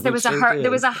circumstances. There was there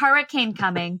was a hurricane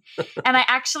coming, and I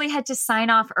actually had to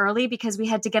sign off early because we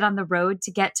had to get on the road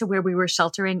to get to where we were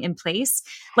sheltering in place,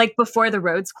 like before the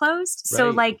roads closed.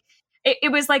 So like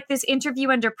it was like this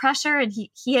interview under pressure, and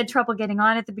he had trouble getting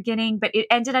on at the beginning, but it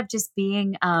ended up just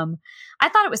being I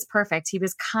thought it was perfect. He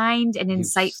was kind and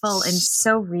insightful and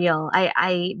so real.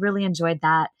 I really enjoyed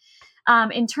that.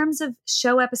 In terms of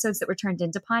show episodes that were turned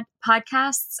into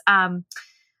podcasts,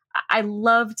 I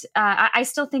loved, I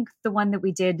still think the one that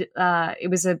we did, it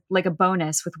was a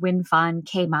bonus with Win Fan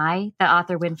K. Mai, the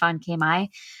author Win Fan K. Mai,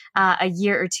 a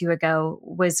year or two ago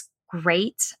was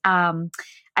great.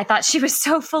 I thought she was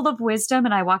so full of wisdom,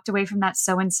 and I walked away from that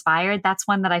so inspired. That's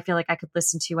one that I feel like I could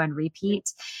listen to on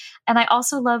repeat. And I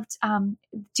also loved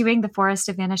doing the Forest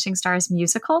of Vanishing Stars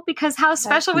musical, because how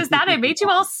special was that? I made you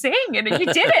all sing, and you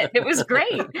did it. It was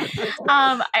great.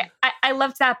 I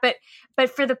loved that. But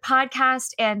for the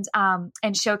podcast and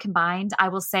show combined, I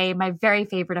will say my very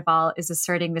favorite of all is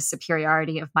asserting the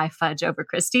superiority of my fudge over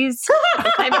Christie's,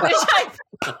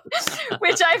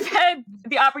 which I've had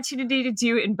the opportunity to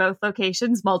do in both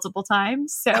locations multiple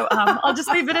times. So I'll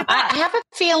just leave it at that. I have a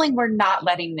feeling we're not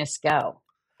letting this go.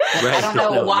 Right. I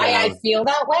don't know why I feel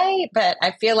that way, but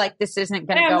I feel like this isn't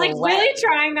going to go I'm away. really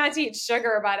trying not to eat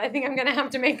sugar, but I think I'm going to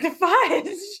have to make the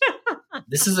fudge.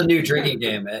 This is a new drinking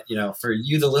game, for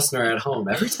you, the listener at home.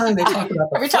 Every time they talk about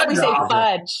every time we say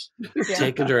fudge,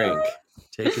 Take a drink.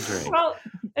 Well,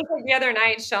 it's like the other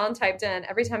night, Sean typed in,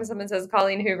 every time someone says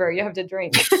Colleen Hoover, you have to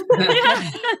drink.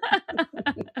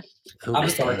 I'm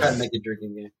just trying to make a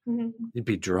drinking game. Mm-hmm. You'd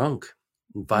be drunk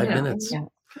in 5 minutes. Yeah.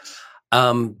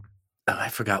 I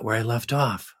forgot where I left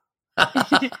off.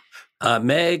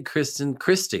 Meg, Kristen,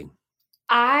 Christy.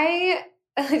 I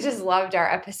just loved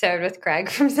our episode with Greg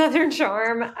from Southern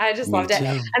Charm. I just loved it.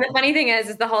 And the funny thing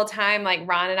is the whole time, like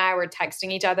Ron and I were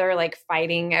texting each other, like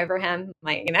fighting over him,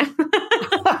 like, No,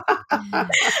 but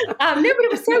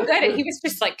it was so good. And he was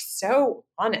just like so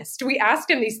honest. We asked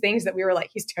him these things that we were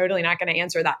like, he's totally not going to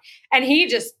answer that. And he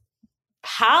just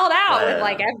piled out with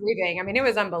like everything. I mean, it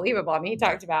was unbelievable. I mean, he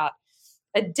talked about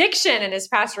addiction and his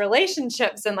past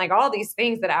relationships and like all these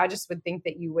things that I just would think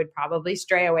that you would probably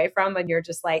stray away from when you're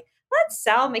just like, let's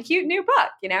sell my cute new book,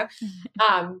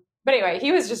 But anyway,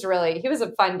 he was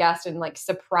a fun guest and like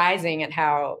surprising at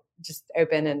how just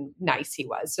open and nice he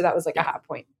was. So that was like a high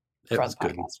point for the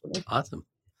podcast for me. Awesome.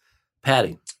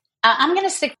 Patty. I'm going to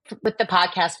stick with the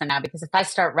podcast for now, because if I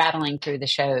start rattling through the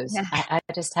shows, I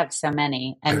just have so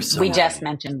many. And just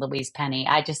mentioned Louise Penny.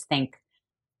 I just think,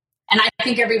 and I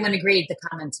think everyone agreed, the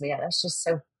comments we had, that's just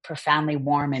so profoundly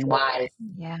warm and wise.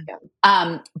 Yeah.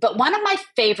 But one of my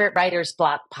favorite Writer's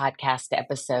Block podcast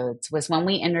episodes was when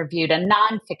we interviewed a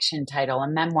nonfiction title, a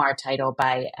memoir title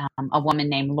by a woman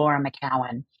named Laura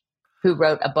McCowan, who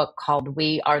wrote a book called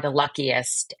We Are the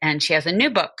Luckiest. And she has a new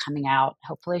book coming out.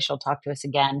 Hopefully she'll talk to us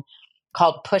again,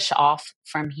 called Push Off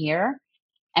From Here.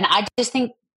 And I just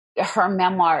think her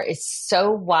memoir is so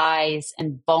wise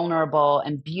and vulnerable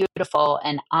and beautiful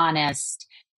and honest.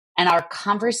 And our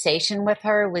conversation with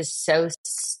her was so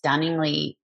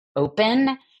stunningly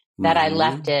open that I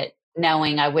left it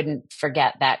knowing I wouldn't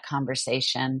forget that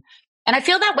conversation. And I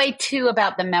feel that way too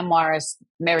about the memoirist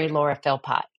Mary Laura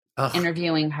Philpott.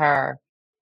 Interviewing her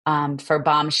for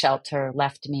Bomb Shelter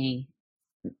left me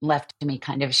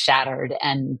kind of shattered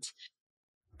and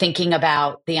thinking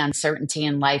about the uncertainty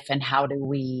in life and how do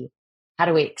we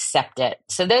accept it.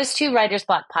 So those two Writer's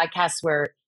Block podcasts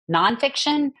were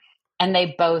nonfiction, and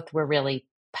they both were really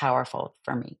powerful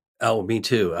for me. Oh, me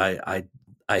too. I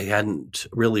hadn't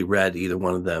really read either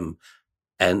one of them.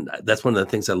 And that's one of the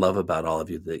things I love about all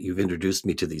of you, that you've introduced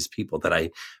me to these people that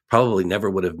I probably never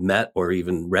would have met or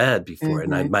even read before.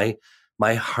 Mm-hmm. And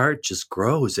my heart just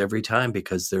grows every time,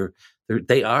 because they're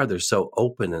so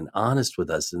open and honest with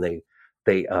us. And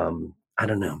they I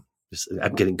don't know,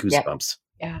 I'm getting goosebumps.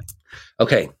 Yeah.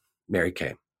 Okay. Mary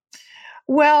Kay.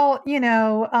 Well,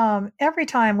 every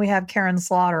time we have Karen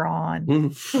Slaughter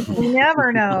on, we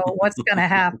never know what's going to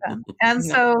happen. And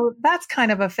so that's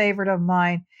kind of a favorite of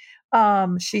mine.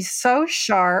 She's so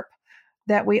sharp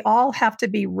that we all have to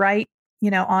be right,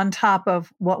 on top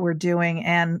of what we're doing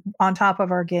and on top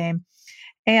of our game.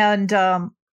 And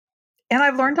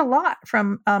I've learned a lot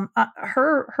from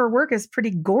her work is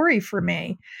pretty gory for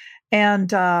me.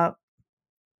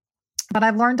 But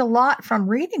I've learned a lot from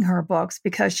reading her books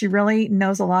because she really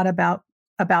knows a lot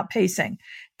about pacing.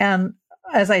 And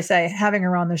as I say, having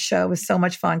her on the show was so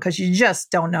much fun because you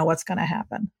just don't know what's going to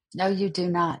happen. No, you do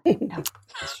not. No.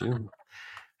 That's true.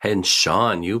 And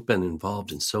Sean, you've been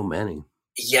involved in so many.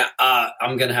 Yeah,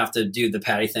 I'm going to have to do the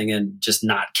Patty thing and just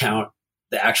not count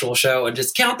the actual show and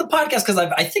just count the podcast because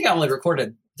I think I only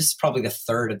recorded, this is probably the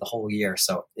third of the whole year.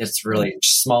 So it's really a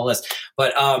small list.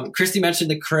 But Christy mentioned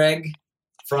the Craig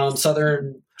from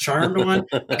Southern Charmed one.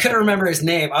 I couldn't remember his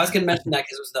name. I was going to mention that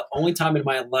because it was the only time in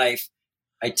my life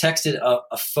I texted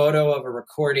a photo of a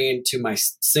recording to my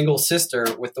single sister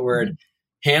with the word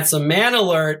handsome man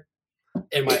alert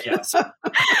in my, yes.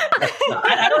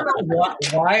 I don't know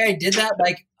why I did that.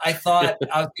 Like, I thought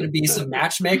I was going to be some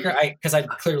matchmaker because I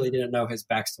clearly didn't know his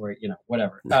backstory,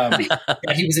 whatever.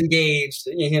 He was engaged,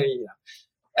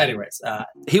 Anyways,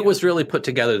 he was really put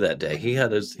together that day. He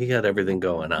had everything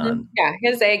going on. Yeah,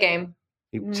 his A game.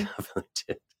 He definitely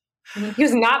did. He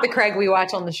was not the Craig we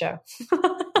watch on the show.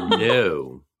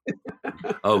 No.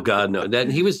 Oh God, no.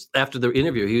 Then he was, after the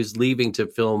interview, he was leaving to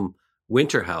film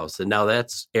Winter House, and now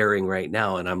that's airing right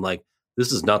now. And I'm like,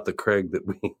 this is not the Craig that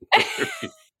we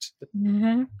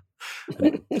interviewed.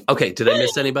 Okay, did I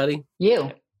miss anybody?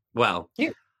 You. Well,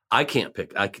 I can't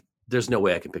pick. There's no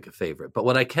way I can pick a favorite. But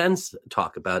what I can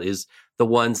talk about is the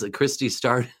ones that Christy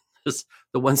started,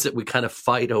 the ones that we kind of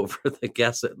fight over the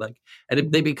guess it,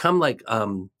 and they become like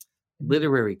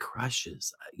literary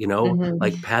crushes,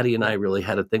 like Patty and I really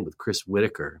had a thing with Chris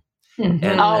Whitaker. And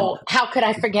how could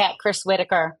I forget Chris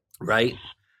Whitaker? Right?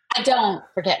 I don't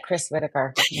forget Chris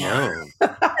Whitaker. No.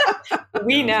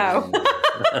 We know.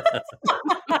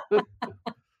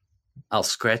 I'll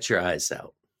scratch your eyes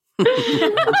out.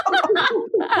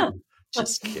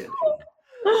 Just kidding.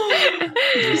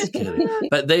 Just kidding.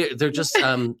 But they're just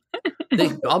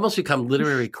they almost become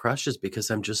literary crushes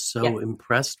because I'm just so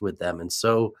impressed with them and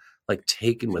so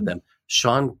taken with them.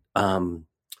 Sean,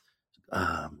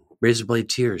 Razorblade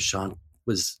Tears. Sean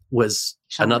was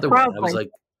Sean another Crosby. one. I was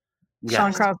like,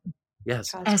 Sean Crosby.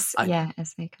 Yes. S.A.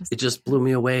 It just blew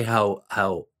me away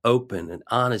how open and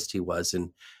honest he was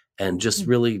and just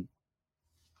really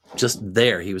just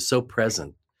there. He was so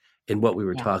present in what we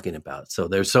were talking about. So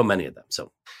there's so many of them.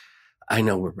 So I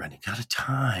know we're running out of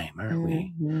time, aren't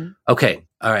we? Okay.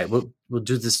 All right. We'll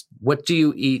do this. What do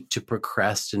you eat to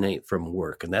procrastinate from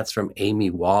work? And that's from Amy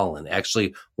Wallen,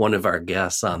 actually one of our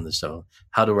guests on the show,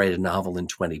 How to Write a Novel in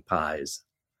 20 Pies.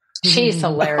 She's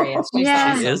hilarious. She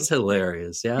is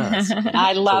hilarious. Yes.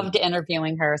 I loved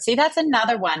interviewing her. See, that's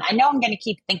another one. I know I'm going to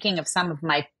keep thinking of some of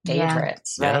my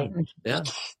favorites. Right? Yeah.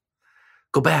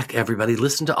 Go back, everybody.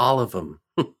 Listen to all of them.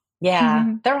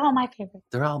 Yeah. They're all my favorites.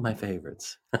 They're all my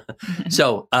favorites.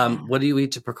 So, what do you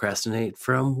eat to procrastinate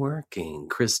from working?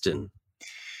 Kristen?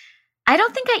 I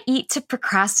don't think I eat to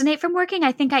procrastinate from working.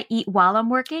 I think I eat while I'm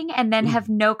working and then have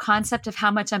no concept of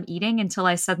how much I'm eating until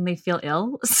I suddenly feel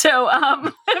ill. So,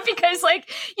 because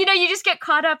you just get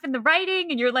caught up in the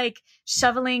writing and you're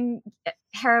shoveling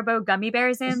Haribo gummy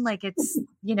bears in like it's,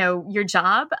 your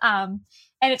job. And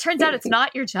it turns out it's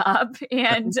not your job.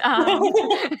 And,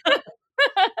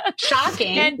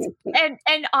 shocking.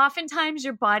 And oftentimes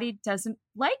your body doesn't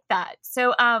like that.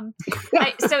 So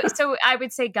so I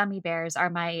would say gummy bears are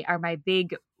my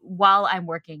big while I'm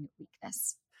working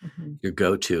weakness. Your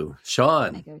go-to.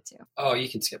 Sean. My go-to. Oh, you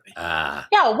can skip me. Yeah,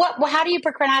 how do you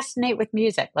procrastinate with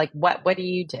music? Like what do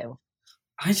you do?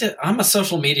 I'm a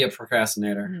social media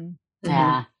procrastinator.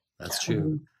 Yeah. That's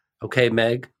true. Okay,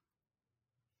 Meg.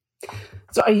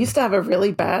 So I used to have a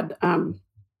really bad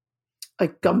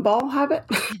gumball habit.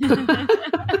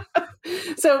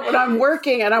 So when I'm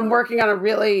working on a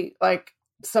really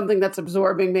something that's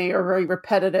absorbing me or very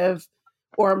repetitive,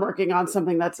 or I'm working on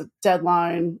something that's a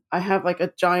deadline, I have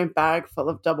a giant bag full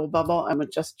of Double Bubble and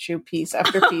would just chew piece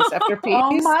after piece after piece.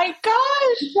 Oh my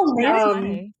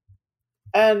gosh.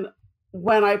 And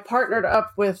when I partnered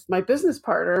up with my business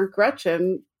partner,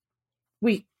 Gretchen,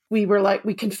 we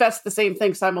confessed the same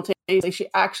thing simultaneously. She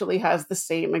actually has the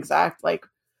same exact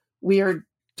weird,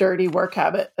 dirty work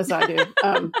habit as I do.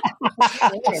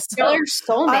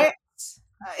 Soulmates.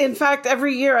 In fact,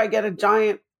 every year I get a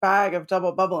giant bag of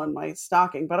Double Bubble in my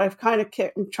stocking, but I'm trying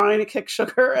to kick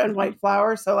sugar and white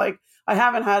flour. So like I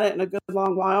haven't had it in a good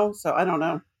long while. So I don't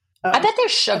know. I bet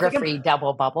there's sugar-free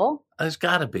Double Bubble. There's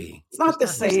got to be. It's not the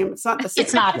same. It's not the same.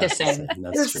 It's not the same.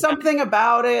 There's something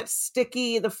about it,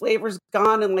 sticky. The flavor's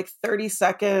gone in like 30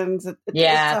 seconds.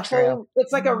 It's true.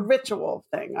 It's like a ritual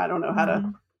thing. I don't know how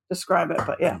to describe it,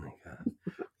 but yeah. Oh my God.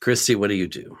 Christy, what do you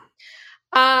do?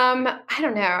 I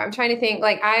don't know. I'm trying to think.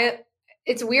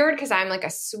 It's weird because I'm like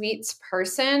a sweets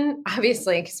person,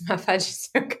 obviously, because my fudge is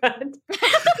so good.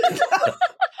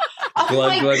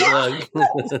 Glug, glug,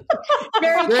 glug.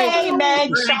 Mary Kay,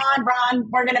 Meg, Sean, Ron,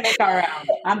 we're going to make our own.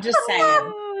 I'm just saying.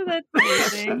 Oh, that's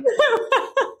amazing.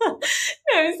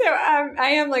 I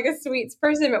am like a sweets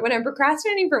person, but when I'm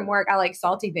procrastinating from work, I like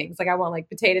salty things. Like I want like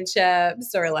potato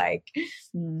chips or like,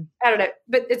 I don't know,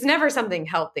 but it's never something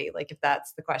healthy. Like if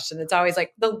that's the question, it's always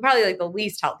like probably like the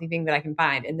least healthy thing that I can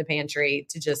find in the pantry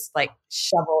to just like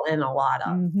shovel in a lot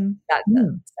of. That's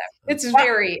it. So it's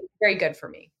very, very good for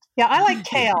me. Yeah, I like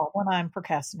kale when I'm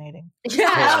procrastinating.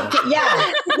 Yeah.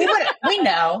 We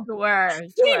know. Sure.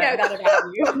 We know that about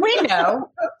you. We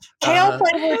know. Kale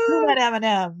flavored peanut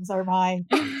M&Ms are mine.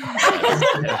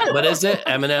 What is it?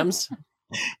 M&Ms?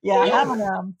 Yeah,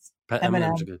 M&Ms.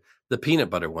 M&Ms are good. The peanut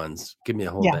butter ones. Give me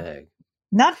a whole bag.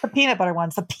 Not the peanut butter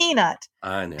ones, the peanut.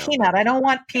 I know. Peanut. I don't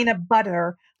want peanut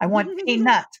butter. I want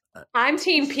peanut. I'm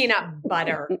team peanut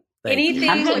butter. Anything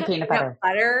I'm team with peanut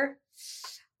butter.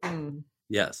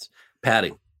 Yes.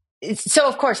 Patty. So,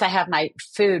 of course, I have my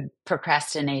food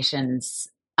procrastinations.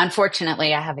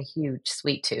 Unfortunately, I have a huge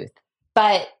sweet tooth.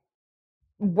 But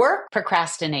work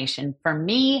procrastination for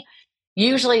me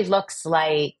usually looks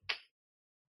like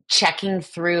checking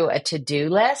through a to-do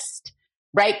list,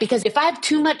 right? Because if I have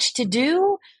too much to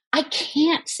do, I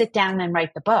can't sit down and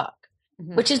write the book,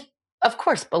 which is, of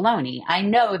course, baloney. I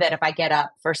know that if I get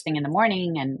up first thing in the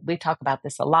morning, and we talk about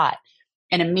this a lot,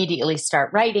 and immediately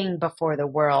start writing before the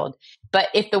world. But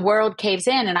if the world caves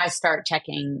in and I start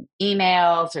checking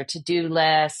emails or to-do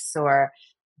lists, or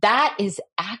that is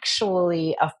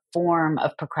actually a form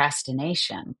of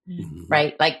procrastination,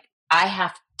 right? Like I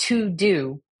have to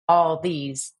do all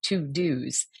these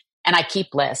to-dos and I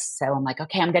keep lists. So I'm like,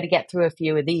 okay, I'm going to get through a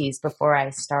few of these before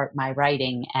I start my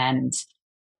writing. And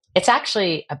it's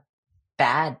actually a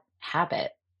bad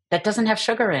habit that doesn't have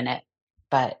sugar in it,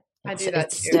 but I do that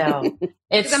it's too.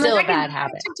 It's still a bad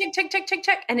habit.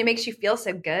 Check. And it makes you feel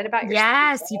so good about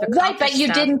yourself. Yes. Right, but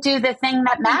you didn't do the thing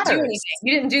that matters.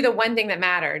 You didn't do the one thing that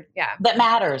mattered. Yeah. That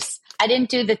matters. I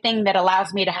didn't do the thing that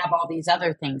allows me to have all these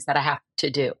other things that I have to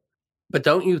do. But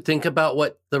don't you think about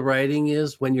what the writing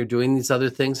is when you're doing these other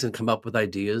things and come up with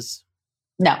ideas?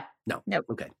 No. Nope.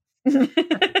 Okay.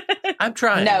 I'm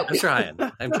trying. Nope.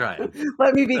 I'm trying.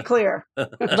 Let me be clear.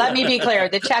 Let me be clear.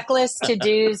 The checklist,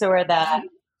 to-dos, or the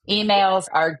emails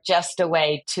are just a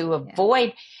way to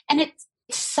avoid. And it's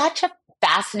such a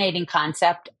fascinating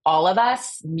concept. All of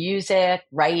us, music,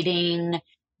 writing,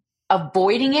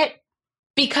 avoiding it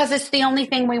because it's the only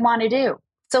thing we want to do.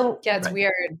 So yeah, it's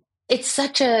weird. It's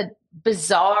such a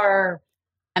bizarre,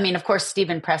 I mean, of course,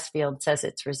 Stephen Pressfield says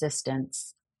it's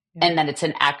resistance and that it's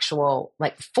an actual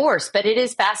like force, but it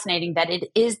is fascinating that it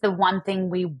is the one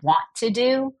thing we want to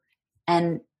do.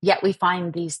 And yet we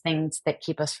find these things that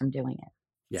keep us from doing it.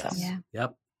 Yes. So. Yeah.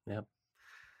 Yep.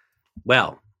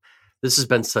 Well, this has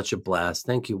been such a blast.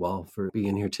 Thank you all for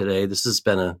being here today. This has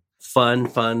been a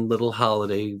fun little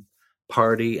holiday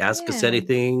party. Ask us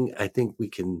anything. I think we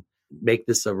can make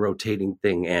this a rotating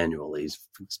thing annually.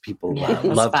 People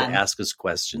love to ask us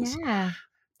questions. Yeah.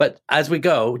 But as we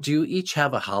go, do you each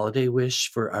have a holiday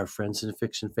wish for our Friends in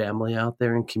Fiction family out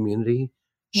there in community?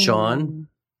 Sean?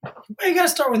 Well, you got to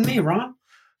start with me, Ron.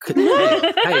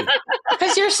 Hey.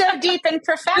 Because you're so deep and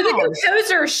profound. You're the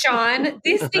composer, Sean.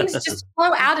 These things just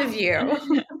flow out of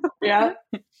you. Yeah.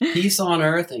 Peace on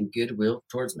earth and goodwill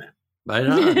towards men. Right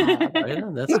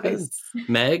on. That's good.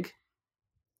 Meg?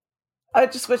 I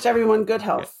just wish everyone good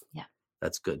health. Yeah.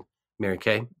 That's good. Mary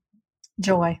Kay?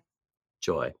 Joy.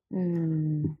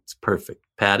 It's perfect.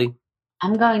 Patty?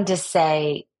 I'm going to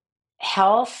say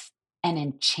health and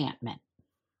enchantment.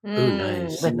 Ooh,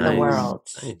 nice. With the world.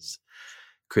 Nice.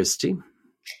 Christy? I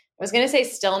was going to say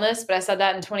stillness, but I said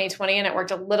that in 2020 and it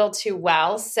worked a little too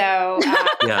well. So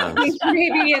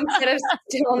maybe instead of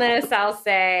stillness, I'll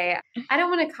say, I don't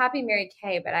want to copy Mary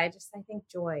Kay, but I think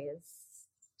joy is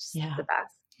just the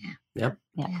best. Yep.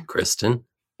 Yeah. Kristen?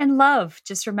 And love.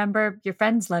 Just remember your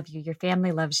friends love you. Your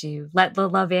family loves you. Let the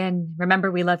love in.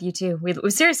 Remember, we love you too. We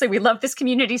love this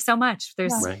community so much.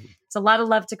 There's a lot of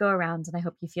love to go around, and I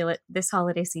hope you feel it this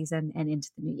holiday season and into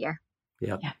the new year.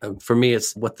 Yeah. For me,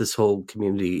 it's what this whole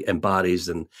community embodies,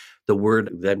 and the word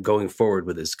that I'm going forward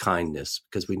with is kindness,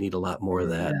 because we need a lot more of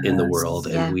that in the world.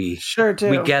 Yeah. And we Sure do.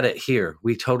 we get it here.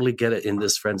 We totally get it in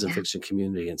this Friends and Fiction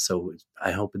community. And so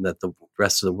I'm hoping that the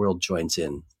rest of the world joins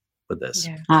in with this.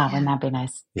 Yeah. Oh, wouldn't that be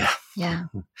nice? Yeah. Yeah.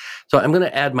 So I'm going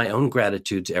to add my own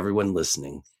gratitude to everyone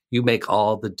listening. You make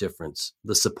all the difference.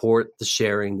 The support, the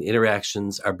sharing, the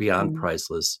interactions are beyond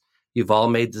priceless. You've all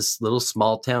made this little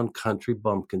small town country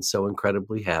bumpkin so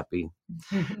incredibly happy.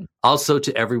 Also,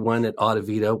 to everyone at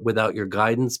Audivita, without your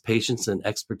guidance, patience, and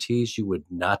expertise, you would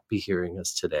not be hearing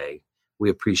us today. We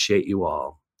appreciate you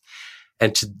all.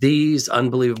 And to these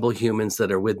unbelievable humans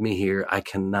that are with me here, I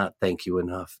cannot thank you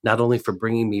enough, not only for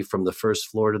bringing me from the first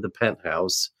floor to the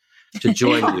penthouse to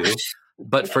join you,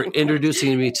 but for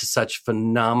introducing me to such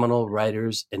phenomenal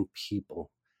writers and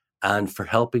people, and for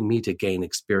helping me to gain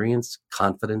experience,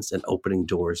 confidence, and opening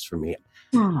doors for me.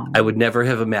 I would never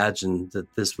have imagined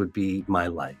that this would be my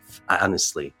life.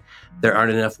 Honestly, there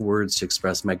aren't enough words to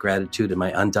express my gratitude and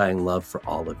my undying love for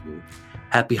all of you.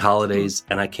 Happy holidays,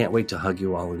 and I can't wait to hug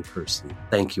you all in person.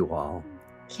 Thank you all.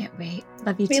 Can't wait.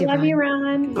 Love you We too, love Ron. you,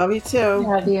 Ron. Love you too.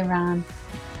 Love you, Ron.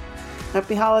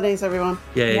 Happy holidays, everyone.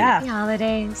 Yay. Happy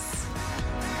holidays.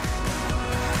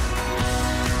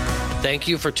 Thank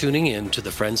you for tuning in to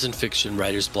the Friends and Fiction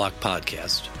Writer's Block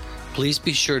podcast. Please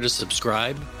be sure to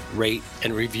subscribe, rate,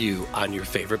 and review on your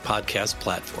favorite podcast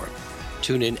platform.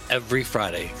 Tune in every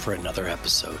Friday for another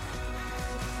episode.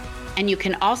 And you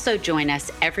can also join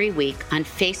us every week on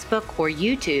Facebook or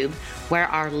YouTube, where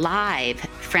our live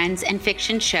Friends and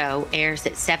Fiction show airs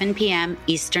at 7 p.m.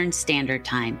 Eastern Standard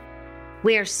Time.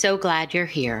 We are so glad you're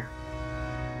here.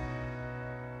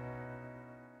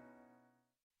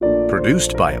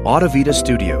 Produced by Audivita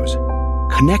Studios.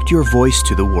 Connect your voice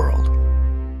to the world.